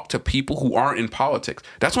talk to people who aren't in politics.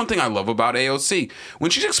 That's one thing I love about AOC.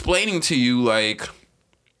 When she's explaining to you, like,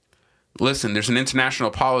 listen, there's an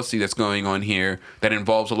international policy that's going on here that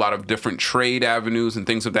involves a lot of different trade avenues and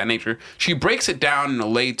things of that nature. She breaks it down in a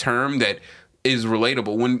lay term that is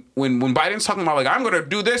relatable. When Biden's talking about, like, I'm going to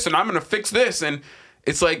do this and I'm going to fix this, and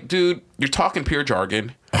it's like, dude, you're talking pure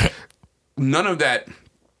jargon. None of that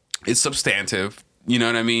is substantive. You know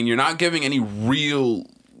what I mean? You're not giving any real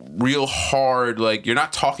hard, like, you're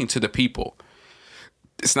not talking to the people.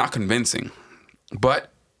 It's not convincing.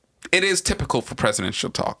 But it is typical for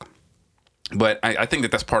presidential talk. But I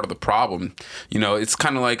think that's part of the problem. You know, it's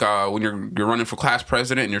kind of like when you're running for class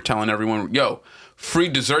president and you're telling everyone, yo, free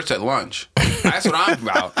desserts at lunch. That's what I'm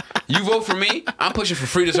about. You vote for me, I'm pushing for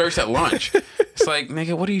free desserts at lunch. It's like,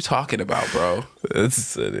 nigga, what are you talking about, bro? That's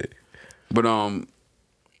silly. But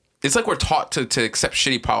it's like we're taught to accept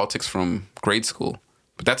shitty politics from grade school.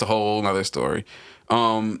 But that's a whole nother story.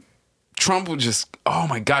 Trump would just, oh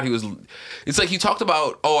my God, it's like he talked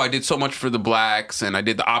about, oh, I did so much for the blacks and I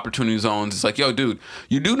did the opportunity zones. It's like, yo, dude,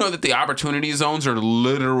 you do know that the opportunity zones are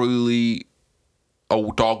literally a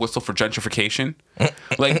dog whistle for gentrification?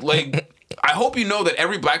 like, I hope you know that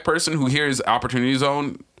every black person who hears opportunity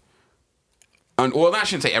zone, well, I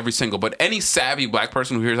shouldn't say every single, but any savvy black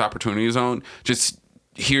person who hears opportunity zone just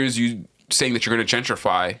hears you saying that you're going to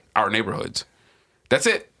gentrify our neighborhoods. That's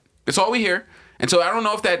it. That's all we hear. And so I don't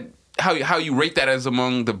know if that, how you rate that as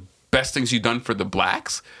among the best things you've done for the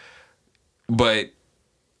blacks, but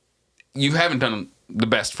you haven't done the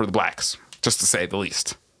best for the blacks, just to say the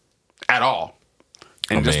least, at all.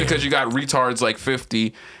 And just because you got retards like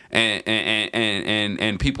 50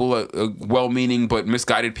 and people, well-meaning but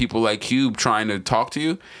misguided people like Cube trying to talk to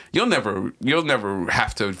you, you'll never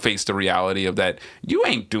have to face the reality of that. You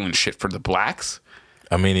ain't doing shit for the blacks.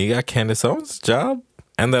 I mean, you got Candace Owens' job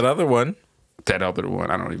and that other one. I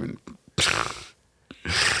don't even.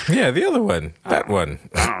 Yeah, the other one. That one.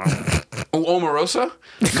 Omarosa?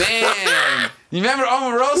 Man, you remember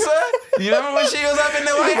Omarosa? You remember when she was up in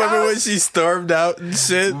the White House? Remember when she stormed out and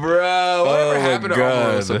shit? Bro, whatever happened to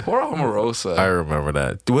Omarosa? Poor Omarosa. I remember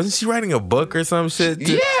that. Wasn't she writing a book or some shit?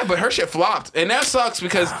 Yeah, but her shit flopped. And that sucks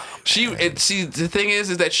because the thing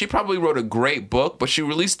is that she probably wrote a great book, but she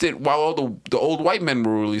released it while all the old white men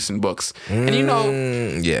were releasing books. And you know...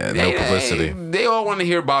 yeah, no publicity. They all want to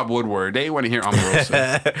hear Bob Woodward. They want to hear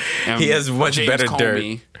Omarosa. He has much James better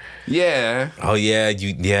Comey. dirt. Yeah. Oh yeah,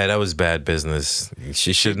 that was bad business.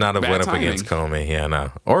 She should not have went up against Comey. Yeah,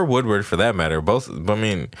 no, or Woodward for that matter. Both. I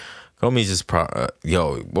mean, Comey's just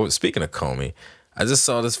speaking of Comey, I just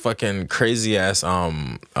saw this fucking crazy ass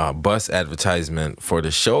bus advertisement for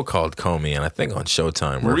the show called Comey, and I think on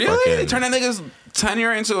Showtime. Really? They turn that nigga's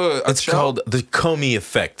tenure into a It's show? called The Comey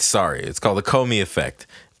Effect. Sorry, it's called The Comey Effect.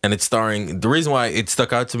 And it's starring, the reason why it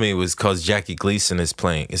stuck out to me was because Jackie Gleason is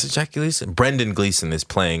playing, is it Jackie Gleason? Brendan Gleason is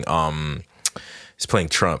playing, he's playing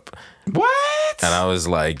Trump. What? And I was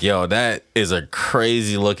like, yo, that is a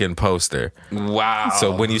crazy looking poster. Wow.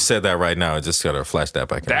 So when you said that right now, it just got to flash that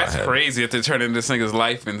back in my head. That's crazy if they're turning this nigga's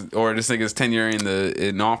life or this nigga's tenure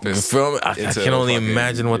in office. I can only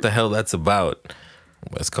imagine what the hell that's about.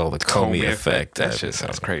 It's called The Comey Effect. That shit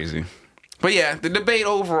sounds crazy. But yeah, the debate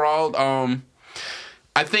overall,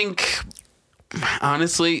 I think,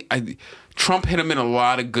 honestly, Trump hit him in a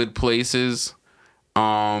lot of good places.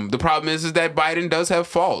 The problem is that Biden does have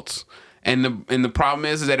faults, and the problem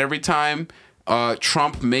is that every time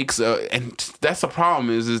Trump makes and that's the problem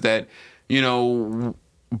is that, you know,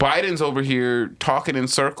 Biden's over here talking in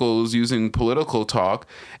circles using political talk,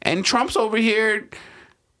 and Trump's over here,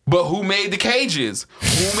 but who made the cages?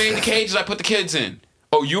 Who made the cages I put the kids in?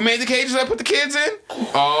 Oh, you made the cages I put the kids in?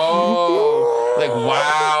 Oh, like,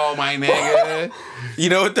 wow, my nigga. You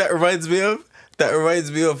know what that reminds me of? That reminds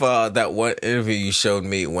me of that one interview you showed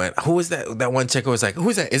me when, who was that? That one chick was like, who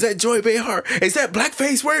is that? Is that Joy Behar? Is that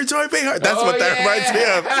blackface wearing Joy Behar? That's what that reminds me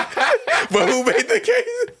of. But who made the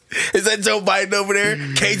case? Is that Joe Biden over there?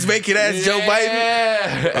 Cage making ass Joe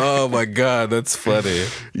Biden? Oh my God, that's funny.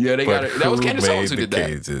 Yeah, they got it. That was Candace Owens who did that.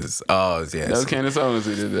 Cages? Oh, yes. That was Candace Owens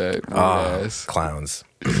who did that. Oh, clowns.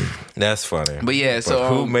 That's funny. But yeah, so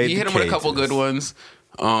who made he hit him with a couple good ones.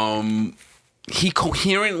 He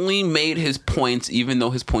coherently made his points, even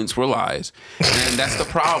though his points were lies, and that's the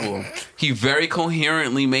problem. He very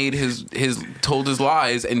coherently made told his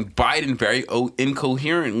lies, and Biden very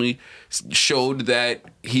incoherently showed that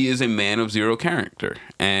he is a man of zero character,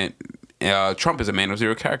 and Trump is a man of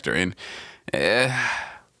zero character, and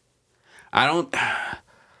I don't.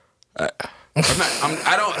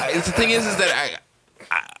 The thing is that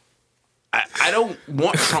I don't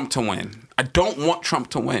want Trump to win. I don't want Trump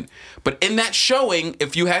to win. But in that showing,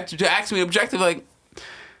 if you had to ask me objectively,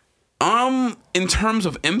 like, in terms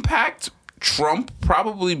of impact, Trump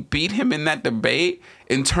probably beat him in that debate.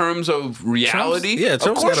 In terms of reality, Trump's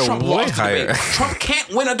of course got a Trump way lost the higher. debate. Trump can't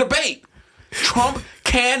win a debate.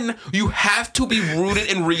 You have to be rooted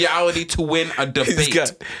in reality to win a debate. He's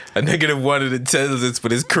got a -1 in intelligence,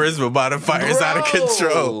 but his charisma modifier is out of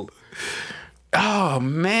control. Oh,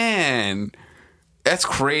 man. That's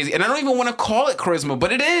crazy. And I don't even want to call it charisma,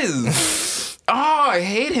 but it is. I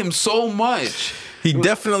hate him so much. He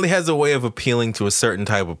definitely has a way of appealing to a certain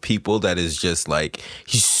type of people that is just like,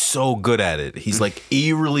 he's so good at it. He's like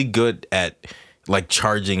eerily good at like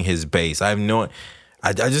charging his base. I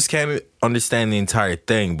just can't understand the entire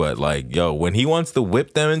thing, but like, yo, when he wants to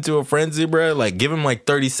whip them into a frenzy, bro, like give him like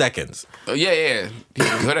 30 seconds. Yeah. He's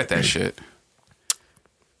good at that shit.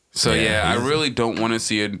 So yeah, I really don't want to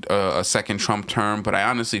see a second Trump term, but I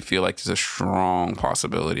honestly feel like there's a strong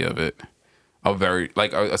possibility of it,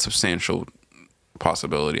 a substantial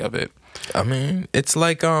possibility of it. I mean, it's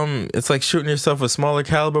like shooting yourself with smaller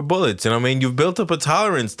caliber bullets. You know what I mean? You've built up a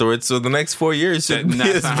tolerance to it, so the next 4 years shouldn't be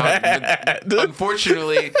as bad.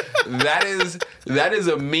 Unfortunately, that is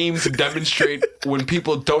a meme to demonstrate when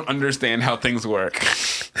people don't understand how things work.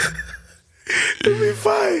 You'll be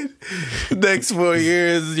fine. The next 4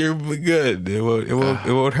 years, you're good. It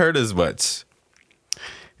won't hurt as much.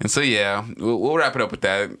 And so yeah, we'll wrap it up with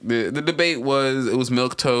that. The debate was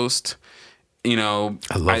milquetoast. You know,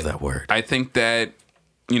 I love that word. I think that,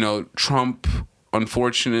 you know, Trump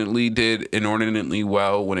unfortunately did inordinately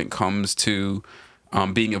well when it comes to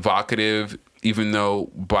being evocative, even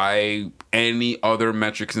though by any other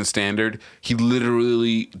metrics and standard, he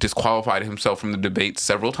literally disqualified himself from the debate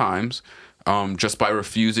several times. Just by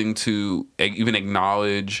refusing to even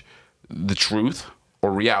acknowledge the truth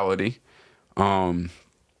or reality.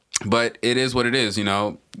 But it is what it is, you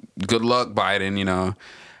know. Good luck, Biden, you know.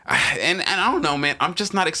 And I don't know, man. I'm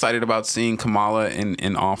just not excited about seeing Kamala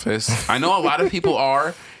in office. I know a lot of people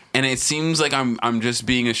are, and it seems like I'm just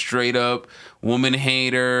being a straight up woman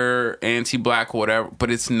hater, anti-black, whatever. But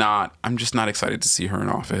it's not. I'm just not excited to see her in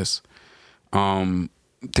office.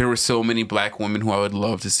 There were so many black women who I would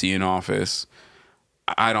love to see in office.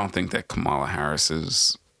 I don't think that Kamala Harris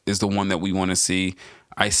is the one that we want to see.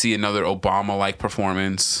 I see another Obama-like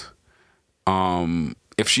performance.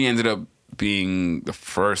 If she ended up being the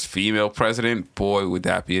first female president, boy, would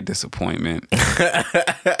that be a disappointment.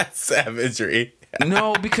 Savagery.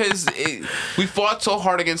 No, because we fought so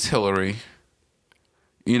hard against Hillary,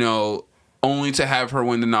 you know, only to have her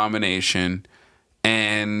win the nomination.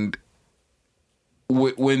 And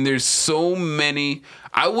when there's so many,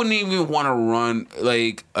 I wouldn't even want to run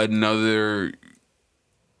like another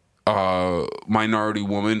minority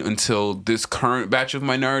woman until this current batch of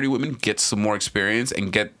minority women gets some more experience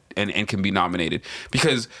and can be nominated.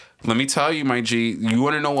 Because let me tell you, my G, you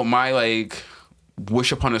want to know what my like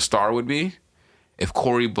wish upon a star would be? If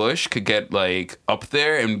Cori Bush could get like up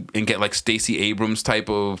there and get like Stacey Abrams type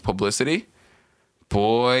of publicity.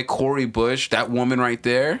 Boy, Cori Bush, that woman right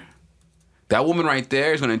there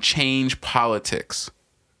is going to change politics.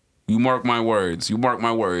 You mark my words.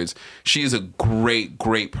 She is a great,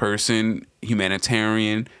 great person,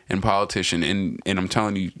 humanitarian, and politician. And I'm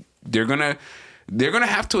telling you, they're gonna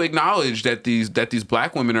have to acknowledge that these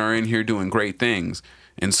black women are in here doing great things.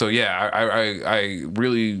 And so yeah, I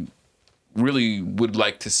really, really would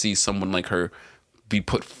like to see someone like her be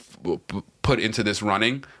put put into this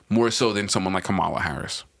running more so than someone like Kamala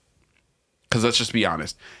Harris. Because let's just be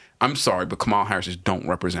honest. I'm sorry, but Kamala Harris just don't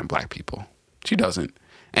represent black people. She doesn't.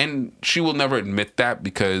 And she will never admit that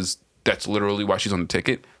because that's literally why she's on the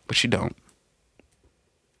ticket, but she don't.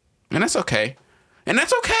 And that's okay. And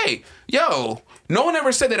that's okay. Yo, no one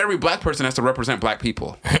ever said that every black person has to represent black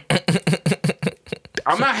people.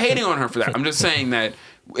 I'm not hating on her for that. I'm just saying that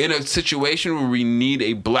in a situation where we need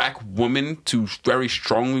a black woman to very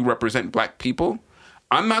strongly represent black people,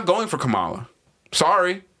 I'm not going for Kamala.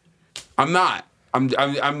 Sorry. I'm not. I'm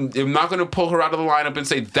not going to pull her out of the lineup and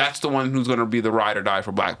say that's the one who's going to be the ride or die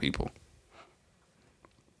for black people.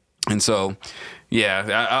 And so,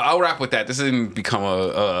 yeah, I'll wrap with that. This didn't become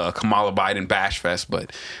a Kamala Biden bash fest,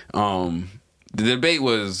 but the debate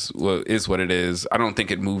is what it is. I don't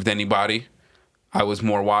think it moved anybody. I was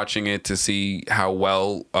more watching it to see how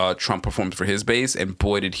well Trump performed for his base, and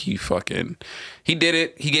boy, did he did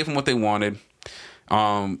it. He gave them what they wanted.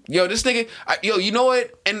 This nigga, you know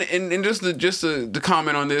what? And just to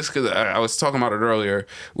comment on this, because I was talking about it earlier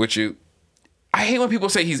with you. I hate when people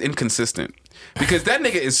say he's inconsistent, because that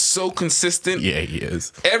nigga is so consistent. Yeah, he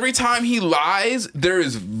is. Every time he lies, there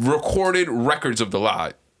is recorded records of the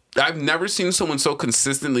lie. I've never seen someone so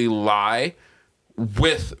consistently lie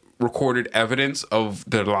with recorded evidence of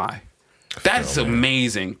their lie. That's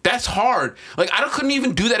amazing. That's hard. Like, I couldn't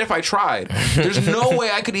even do that if I tried. There's no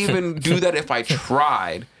way I could even do that if I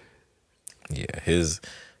tried. Yeah, his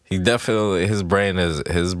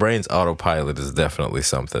brain's autopilot is definitely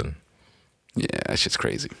something. Yeah, that shit's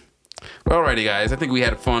crazy. Alrighty, guys. I think we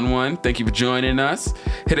had a fun one. Thank you for joining us.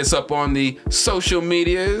 Hit us up on the social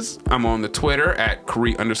medias. I'm on the Twitter at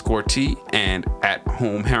Kari_T and at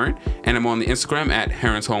Home Heron. And I'm on the Instagram at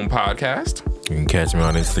Heron's Home Podcast. You can catch me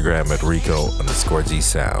on Instagram at Rico_G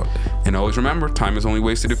Sound. And always remember, time is only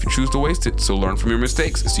wasted if you choose to waste it. So learn from your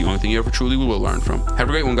mistakes. It's the only thing you ever truly will learn from. Have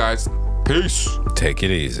a great one, guys. Peace. Take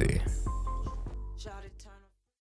it easy.